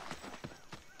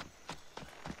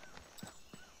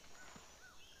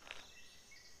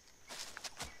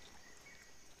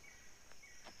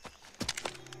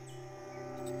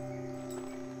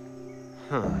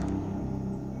 Huh.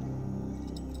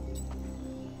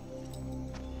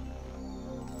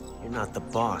 You're not the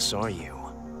boss, are you?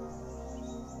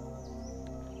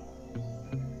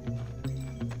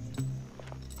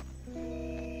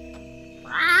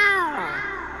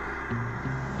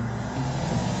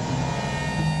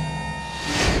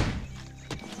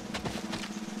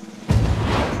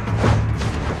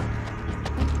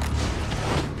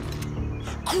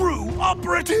 GRU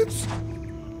operatives!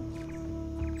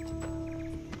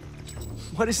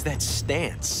 What is that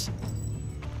stance?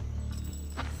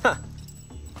 Huh.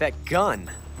 That gun.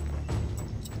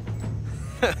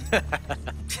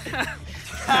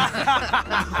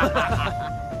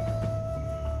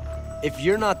 If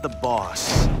you're not the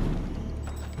boss,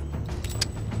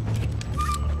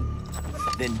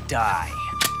 then die.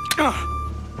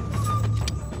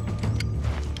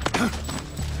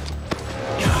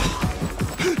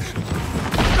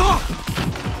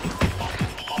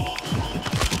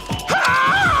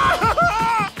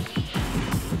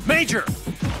 Major!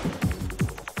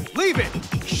 Leave it!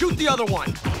 Shoot the other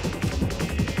one!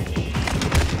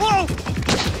 Whoa!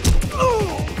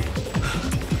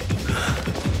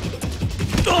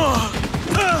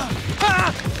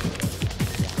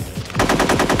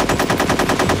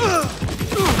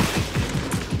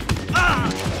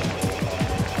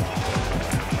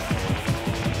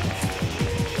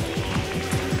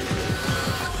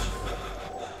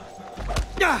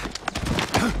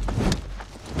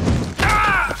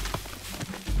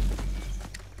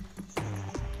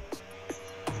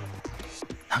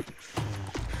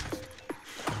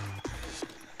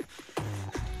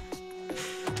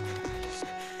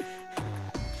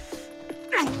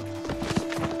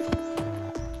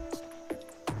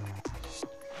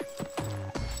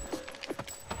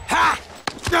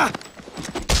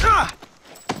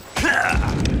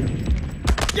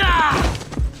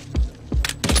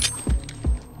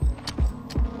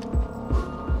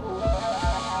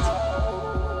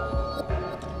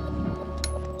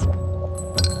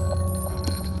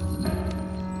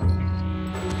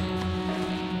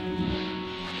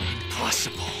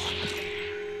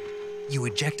 You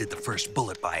ejected the first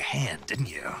bullet by hand, didn't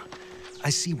you? I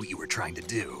see what you were trying to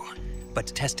do, but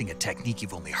testing a technique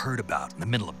you've only heard about in the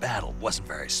middle of battle wasn't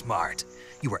very smart.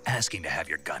 You were asking to have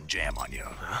your gun jam on you.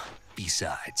 Huh?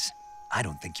 Besides, I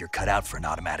don't think you're cut out for an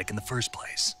automatic in the first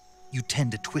place. You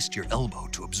tend to twist your elbow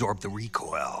to absorb the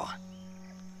recoil.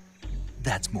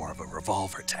 That's more of a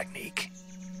revolver technique.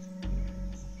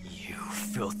 You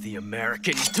filthy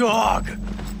American dog!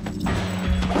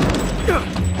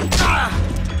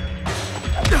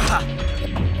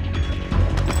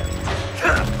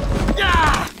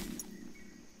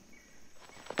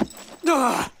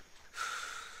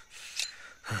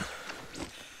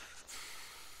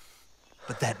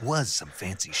 But that was some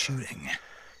fancy shooting.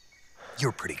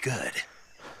 You're pretty good.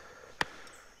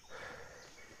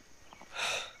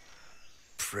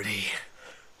 Pretty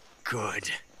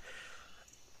good.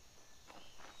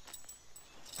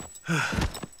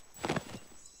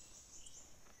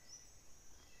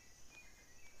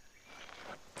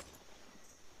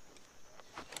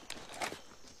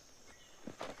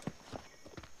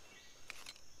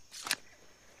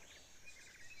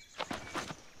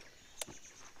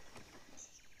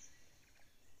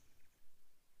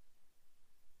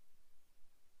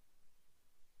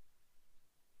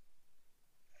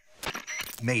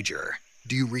 Major,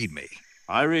 do you read me?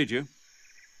 I read you.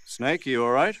 Snake, you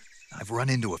all right? I've run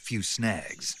into a few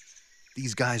snags.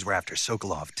 These guys were after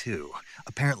Sokolov, too.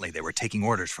 Apparently, they were taking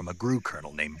orders from a GRU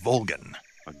colonel named Volgan.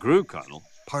 A GRU colonel?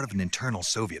 Part of an internal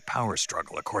Soviet power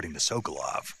struggle, according to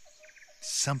Sokolov.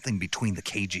 Something between the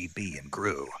KGB and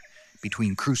GRU.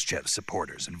 Between Khrushchev's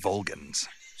supporters and Volgan's.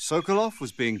 Sokolov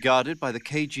was being guarded by the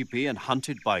KGB and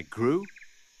hunted by GRU?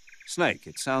 Snake,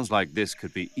 it sounds like this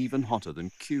could be even hotter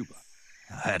than Cuba.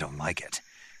 I don't like it.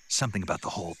 Something about the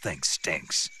whole thing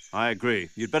stinks. I agree.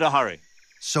 You'd better hurry.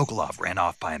 Sokolov ran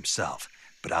off by himself,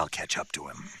 but I'll catch up to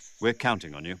him. We're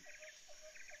counting on you.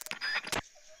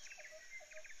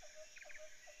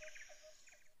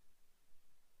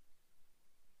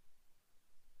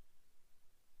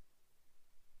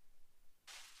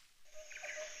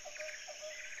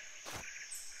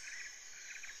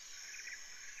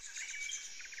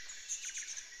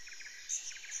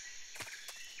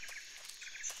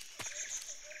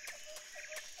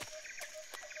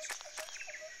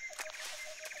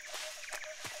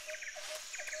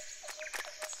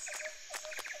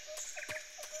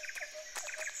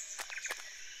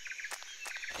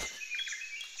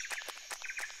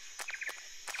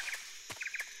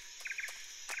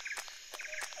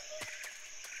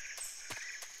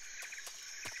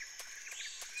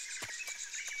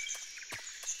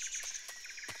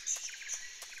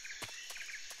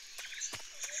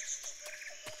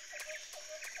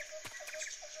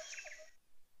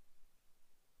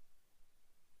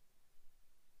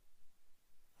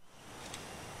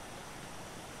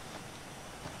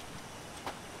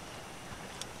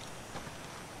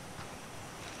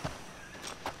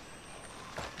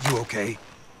 You okay?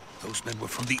 Those men were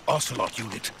from the Ocelot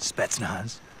unit.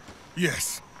 Spetsnaz?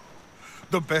 Yes.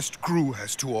 The best GRU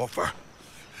has to offer.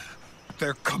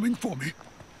 They're coming for me.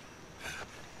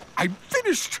 I'm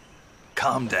finished!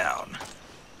 Calm down.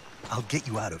 I'll get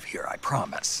you out of here, I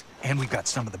promise. And we've got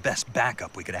some of the best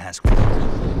backup we could ask for.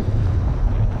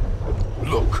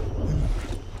 Look.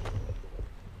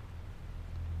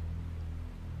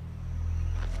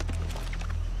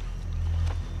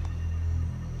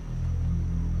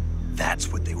 That's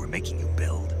what they were making you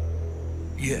build?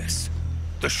 Yes.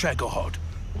 The Shagohod.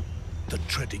 The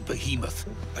treading behemoth.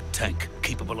 A tank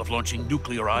capable of launching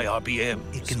nuclear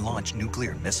IRBMs. It can launch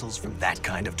nuclear missiles from that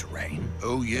kind of terrain?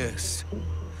 Oh, yes.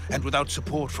 And without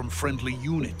support from friendly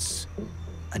units.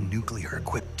 A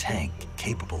nuclear-equipped tank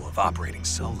capable of operating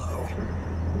solo.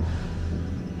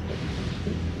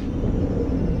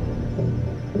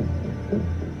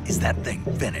 Is that thing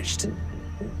finished?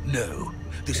 No.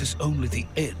 This is only the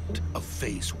end of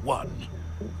Phase 1.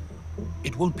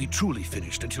 It won't be truly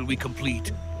finished until we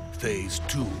complete Phase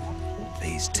 2.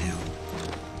 Phase 2?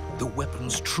 The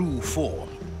weapon's true form.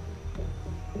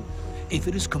 If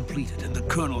it is completed and the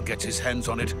Colonel gets his hands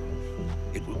on it,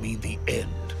 it will mean the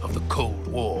end of the Cold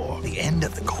War. The end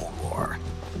of the Cold War?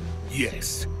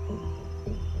 Yes.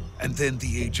 And then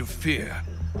the Age of Fear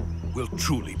will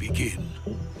truly begin.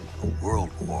 A world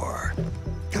war.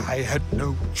 I had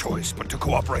no choice but to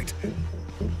cooperate.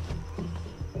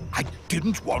 I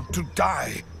didn't want to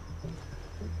die.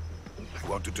 I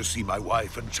wanted to see my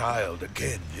wife and child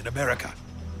again in America.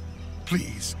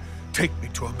 Please, take me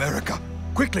to America,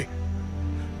 quickly.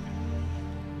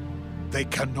 They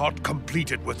cannot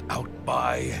complete it without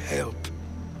my help.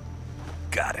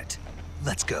 Got it.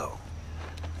 Let's go.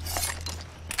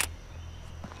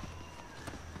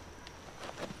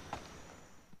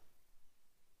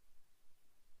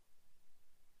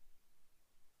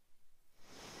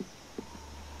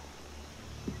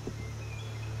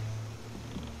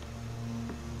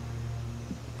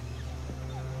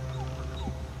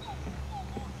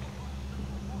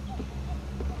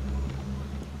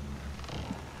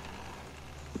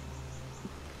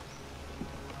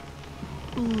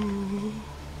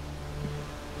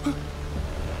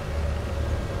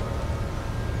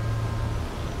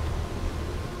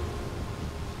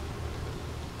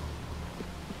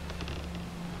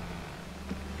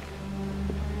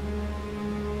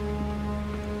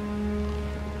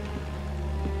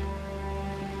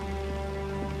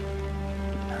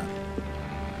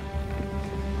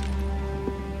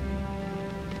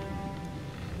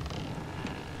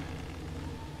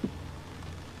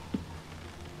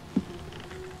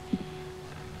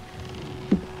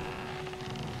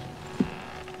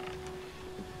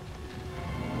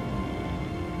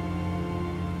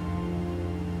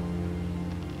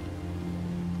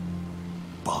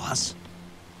 Boss?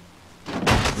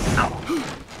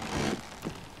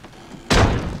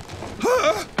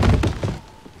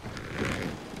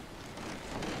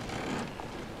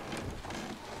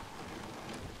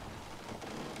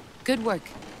 Good work.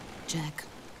 Jack.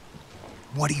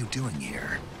 What are you doing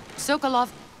here? Sokolov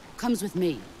comes with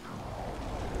me.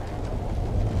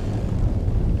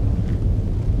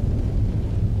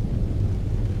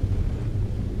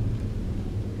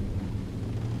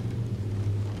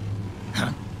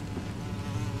 Huh?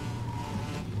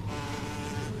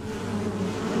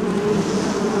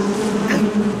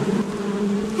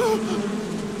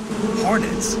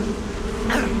 Hornets.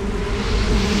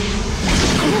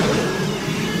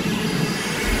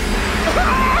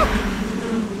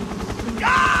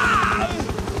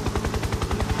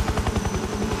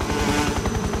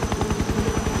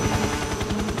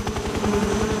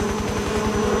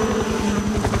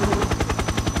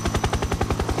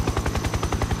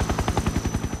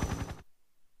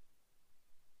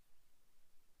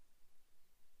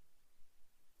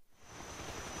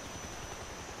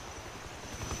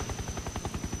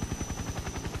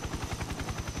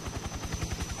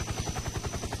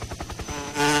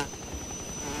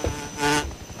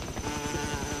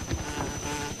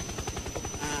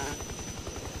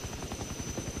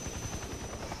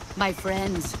 My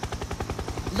friends,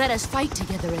 let us fight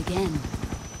together again.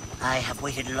 I have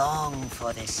waited long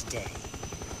for this day.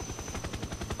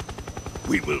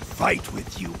 We will fight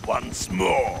with you once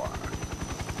more.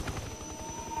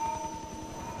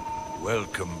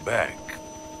 Welcome back,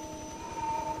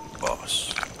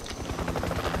 boss.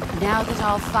 Now that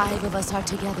all 5 of us are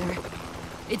together,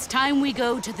 it's time we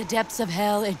go to the depths of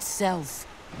hell itself.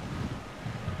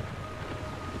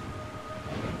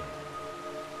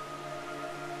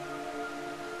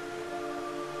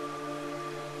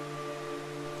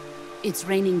 It's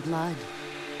raining blood.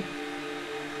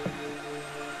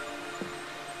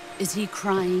 Is he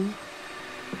crying?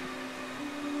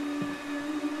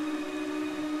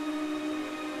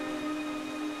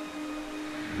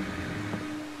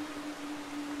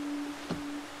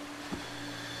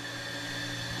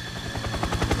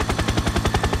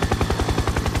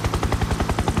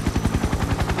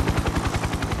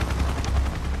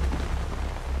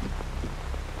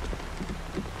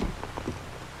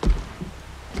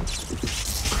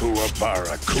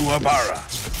 Kuwabara, Kuwabara.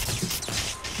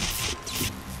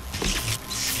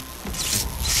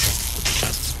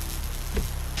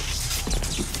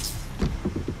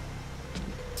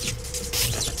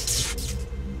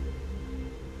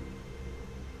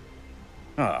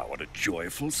 Ah, what a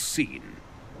joyful scene.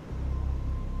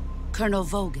 Colonel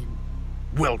Vogan.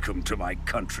 Welcome to my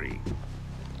country.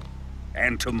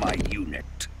 And to my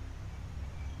unit.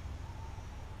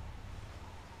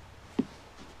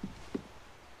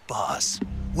 Boss,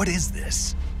 what is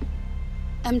this?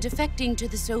 I'm defecting to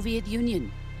the Soviet Union.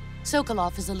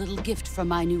 Sokolov is a little gift from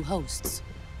my new hosts.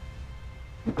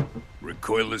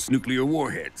 Recoilless nuclear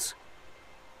warheads.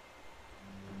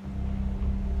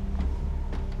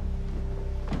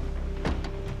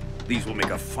 These will make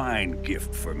a fine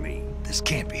gift for me. This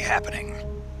can't be happening.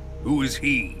 Who is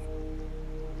he?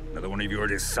 Another one of your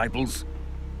disciples?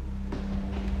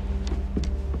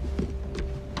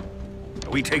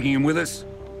 Are we taking him with us?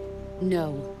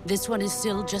 No, this one is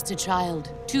still just a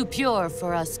child. Too pure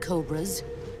for us Cobras.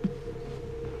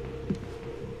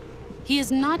 He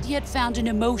has not yet found an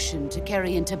emotion to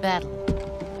carry into battle.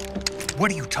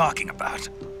 What are you talking about?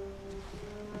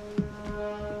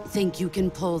 Think you can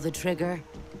pull the trigger?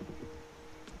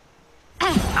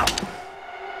 Huh?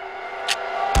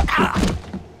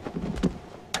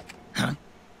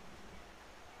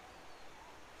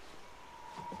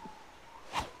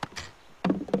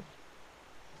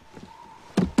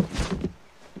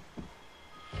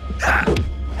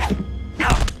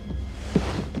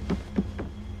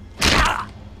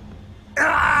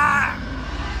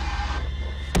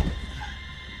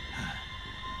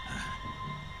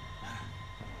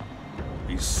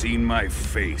 He's seen my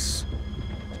face.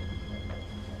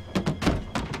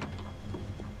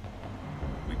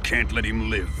 We can't let him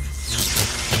live.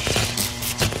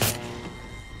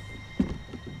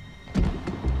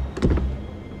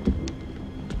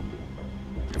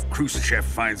 If Khrushchev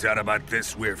finds out about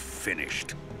this, we're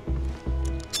finished.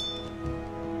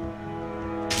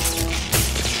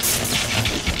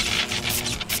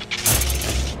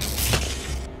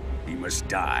 He must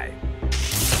die.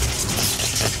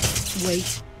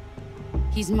 Wait.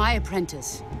 He's my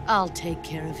apprentice. I'll take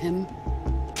care of him.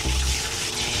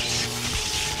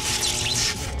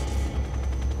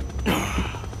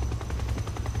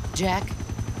 Jack,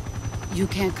 you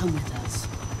can't come with us.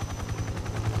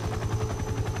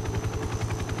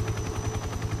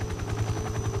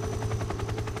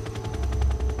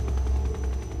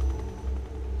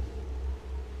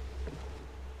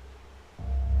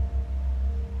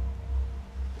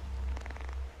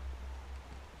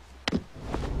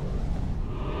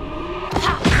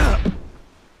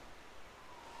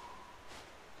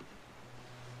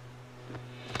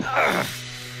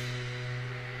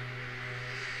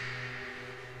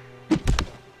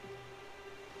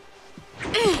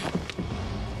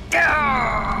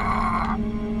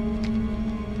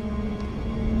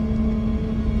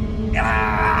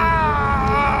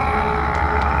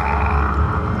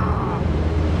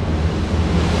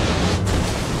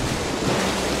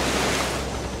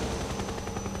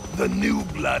 The new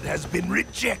blood has been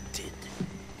rejected.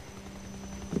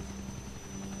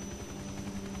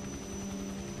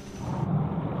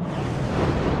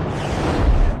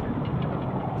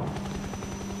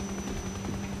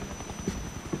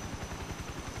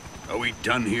 Are we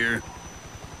done here?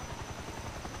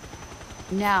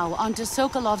 Now, onto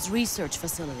Sokolov's research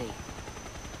facility.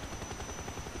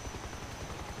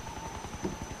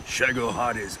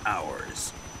 Shagohod is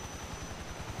ours.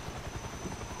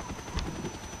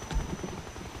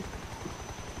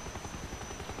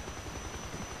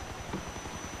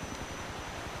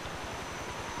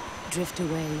 Drift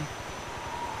away.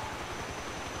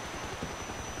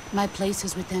 My place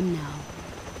is with them now.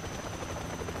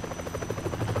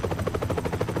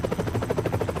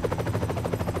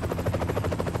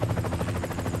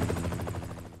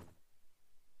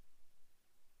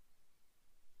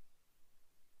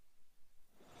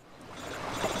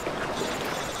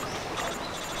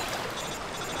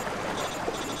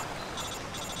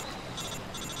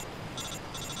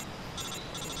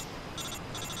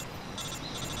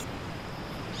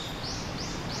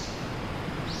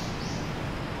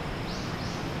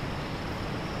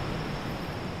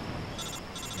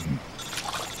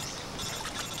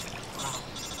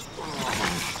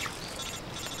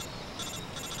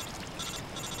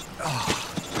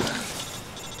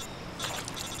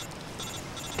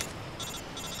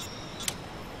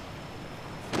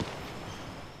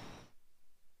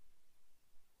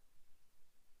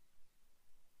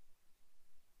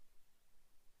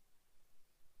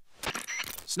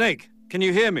 Snake, can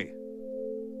you hear me?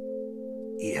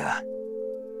 Yeah.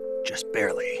 Just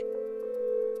barely.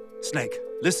 Snake,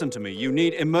 listen to me. You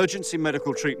need emergency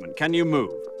medical treatment. Can you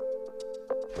move?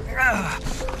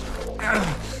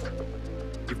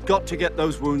 You've got to get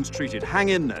those wounds treated. Hang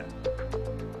in there.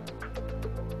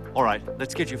 All right,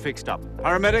 let's get you fixed up.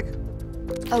 Paramedic?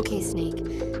 Okay,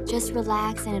 Snake. Just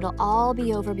relax and it'll all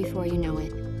be over before you know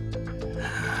it.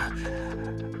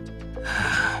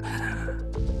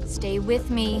 Stay with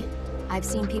me. I've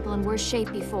seen people in worse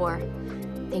shape before.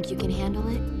 Think you can handle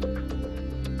it?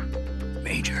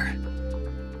 Major.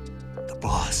 The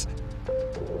boss.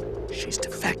 She's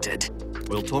defected.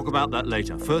 We'll talk about that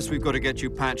later. First, we've got to get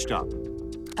you patched up.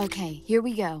 Okay, here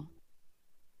we go.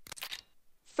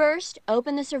 First,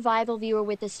 open the survival viewer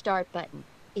with the start button.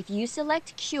 If you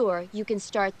select Cure, you can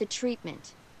start the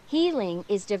treatment. Healing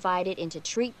is divided into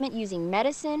treatment using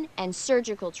medicine and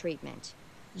surgical treatment.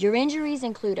 Your injuries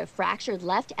include a fractured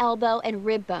left elbow and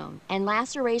rib bone, and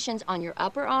lacerations on your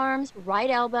upper arms, right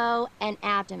elbow, and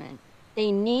abdomen.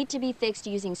 They need to be fixed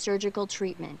using surgical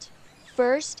treatment.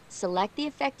 First, select the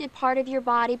affected part of your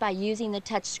body by using the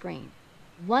touchscreen.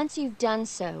 Once you've done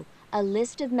so, a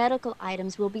list of medical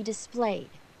items will be displayed.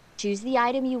 Choose the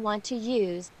item you want to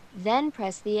use, then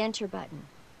press the Enter button.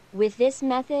 With this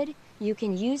method, you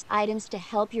can use items to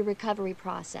help your recovery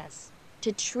process.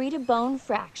 To treat a bone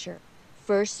fracture,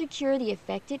 first secure the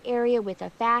affected area with a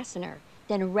fastener,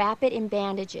 then wrap it in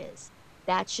bandages.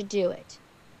 That should do it.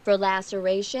 For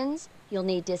lacerations, you'll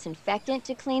need disinfectant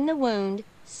to clean the wound,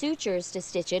 sutures to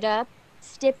stitch it up,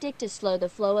 styptic to slow the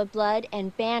flow of blood,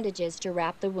 and bandages to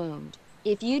wrap the wound.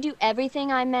 If you do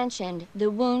everything I mentioned, the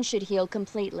wound should heal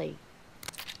completely.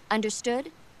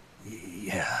 Understood?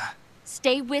 Yeah.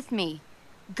 Stay with me.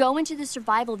 Go into the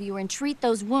survival viewer and treat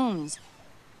those wounds.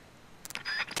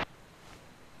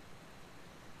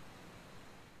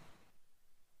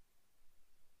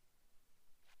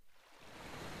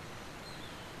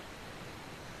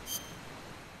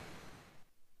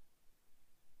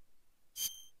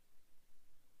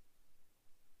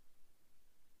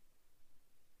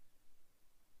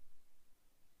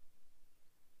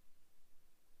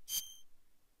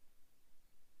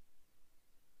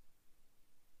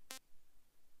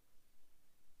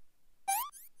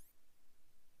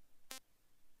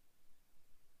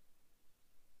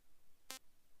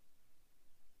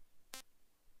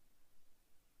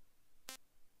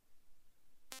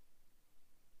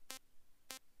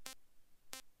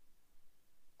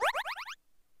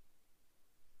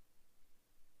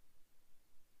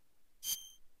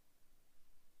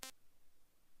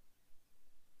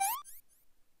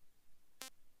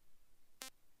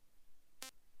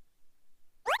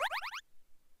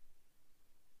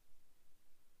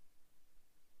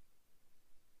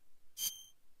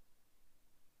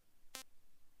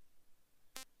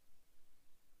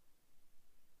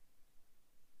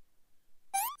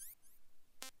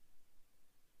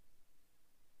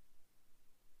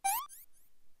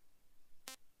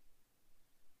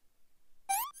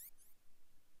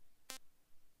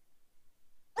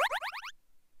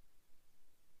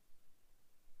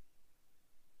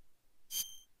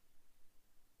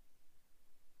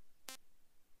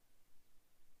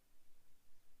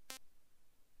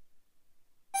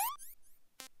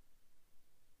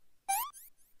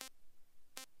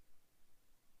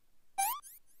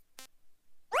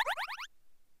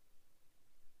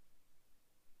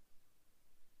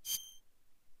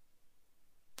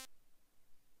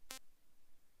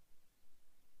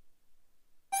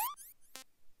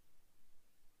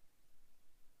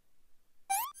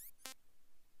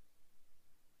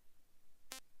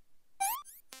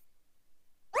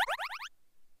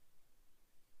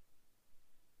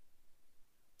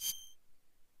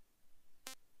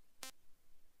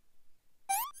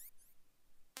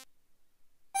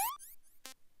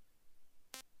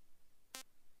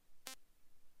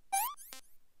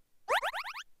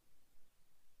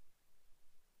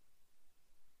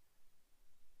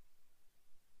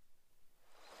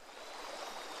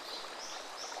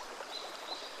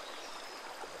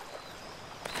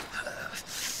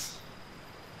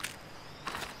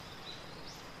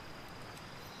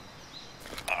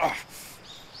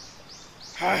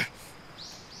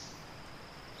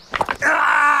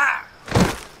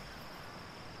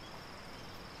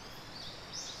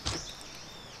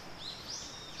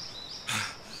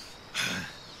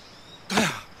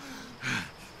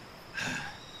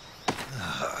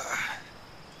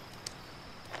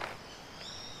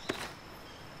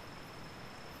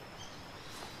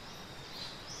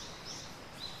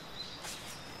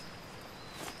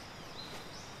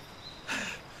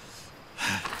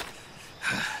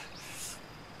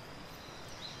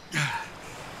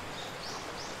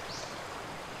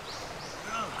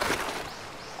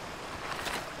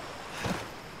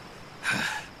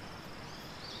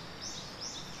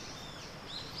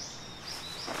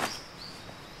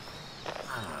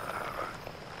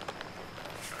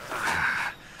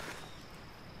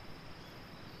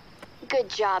 Good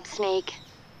job, Snake.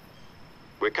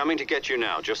 We're coming to get you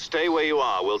now. Just stay where you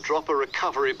are. We'll drop a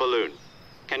recovery balloon.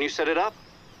 Can you set it up?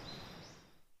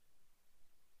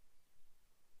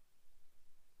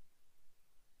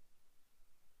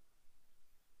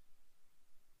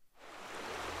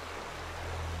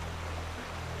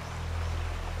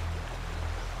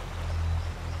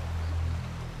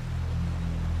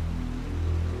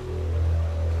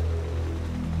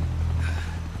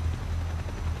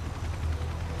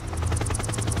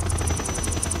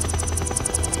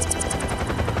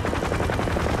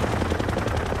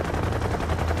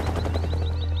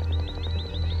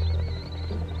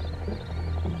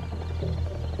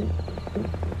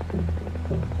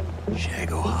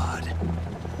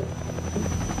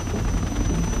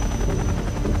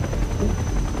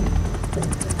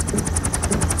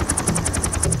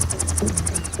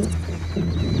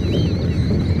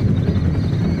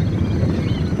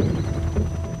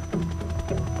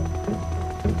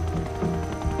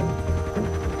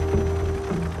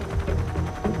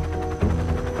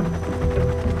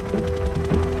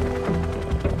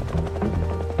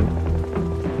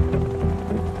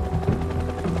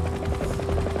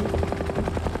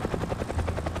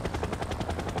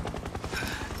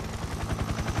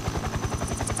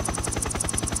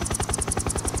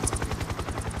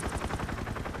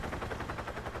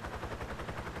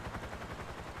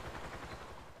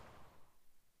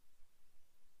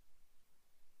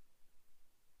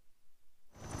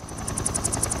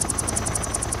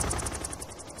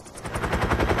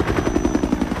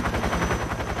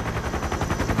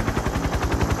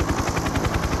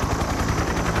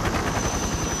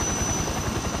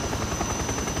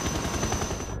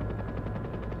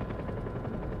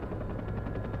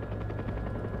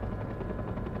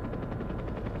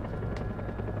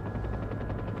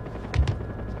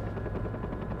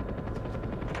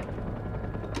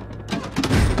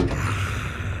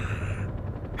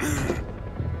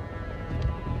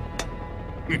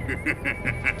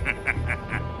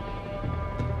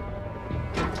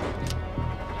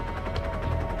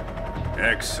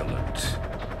 Excellent.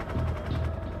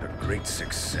 A great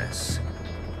success.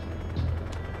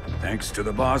 Thanks to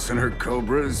the boss and her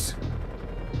cobras,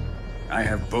 I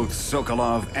have both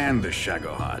Sokolov and the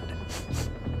Shagohod.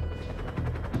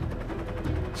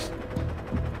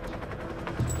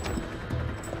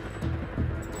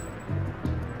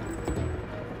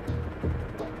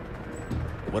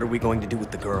 What are we going to do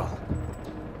with the girl?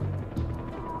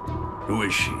 Who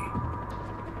is she?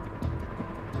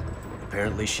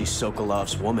 Apparently she's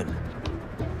Sokolov's woman.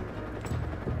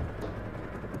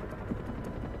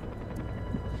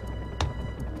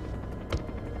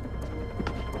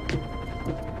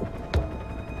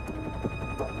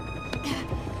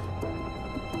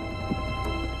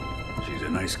 She's a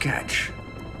nice catch.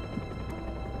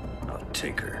 I'll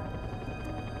take her.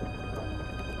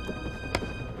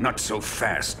 Not so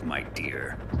fast, my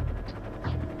dear.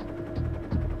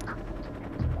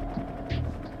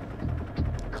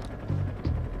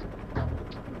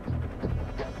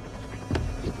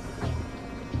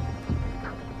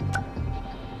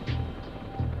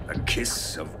 A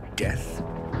kiss of death.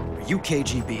 Are you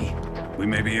KGB? We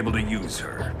may be able to use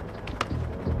her.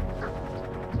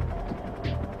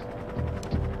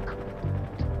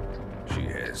 She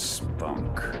has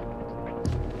spunk.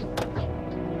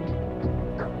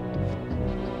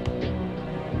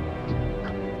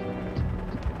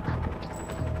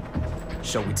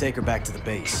 Shall we take her back to the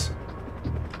base?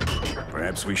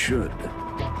 Perhaps we should.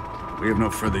 We have no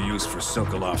further use for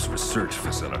Sokolov's research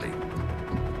facility.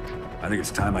 I think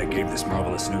it's time I gave this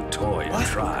marvelous new toy a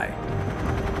try.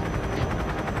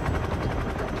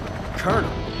 Colonel,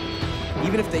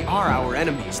 even if they are our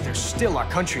enemies, they're still our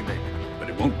countrymen. But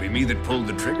it won't be me that pulled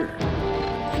the trigger.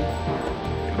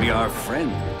 It'll be our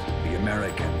friend, the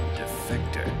American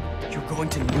defector. You're going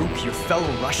to nuke your fellow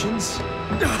Russians?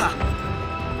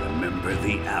 Remember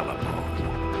the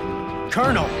Alamo.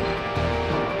 Colonel!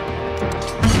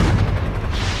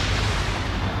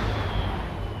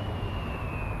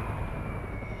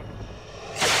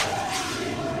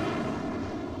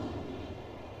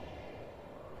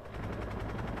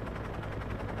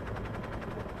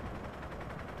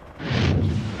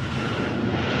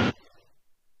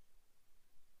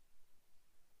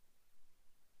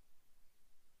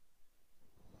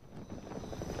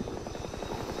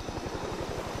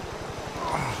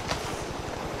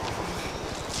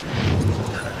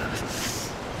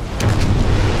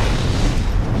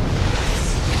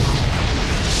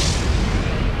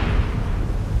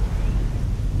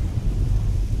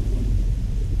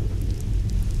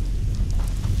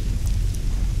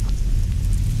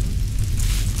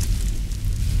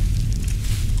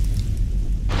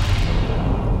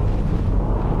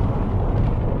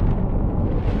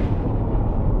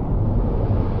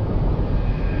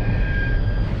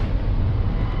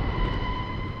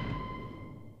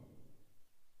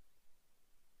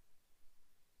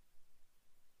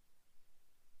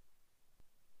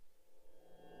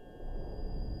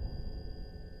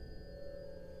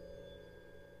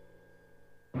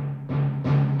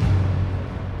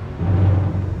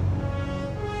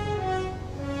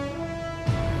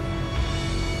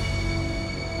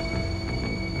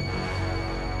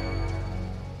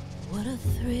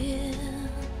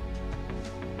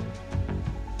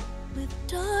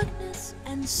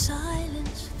 And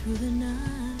silence through the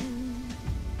night.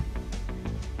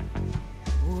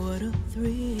 What a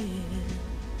thrill.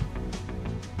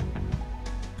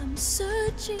 I'm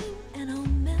searching and I'll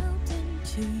melt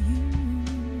into you.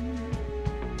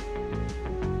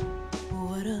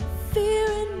 What a fear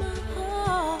in my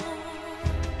heart,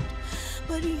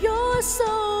 but you're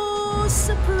so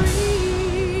supreme.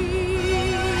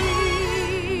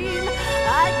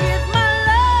 I give my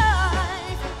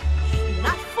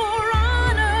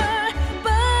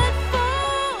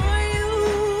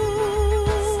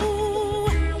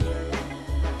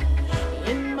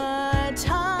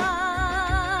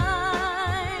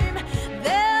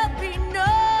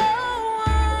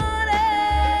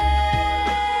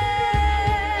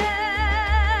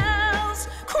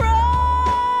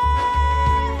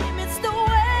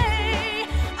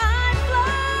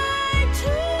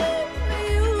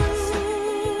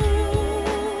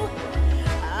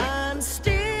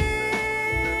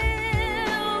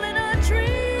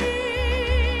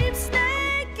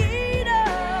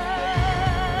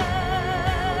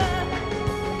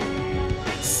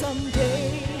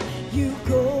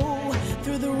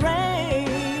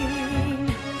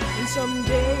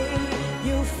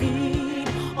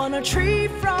on a tree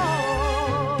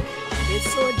frog.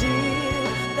 It's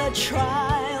ordeal, the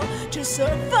trial to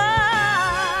survive.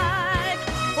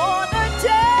 For the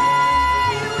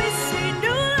day we see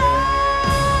new light,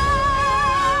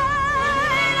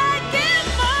 I give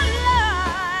my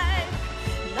life,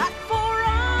 not for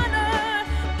honor,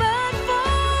 but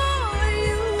for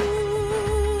you.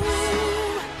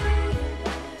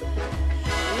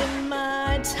 In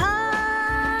my time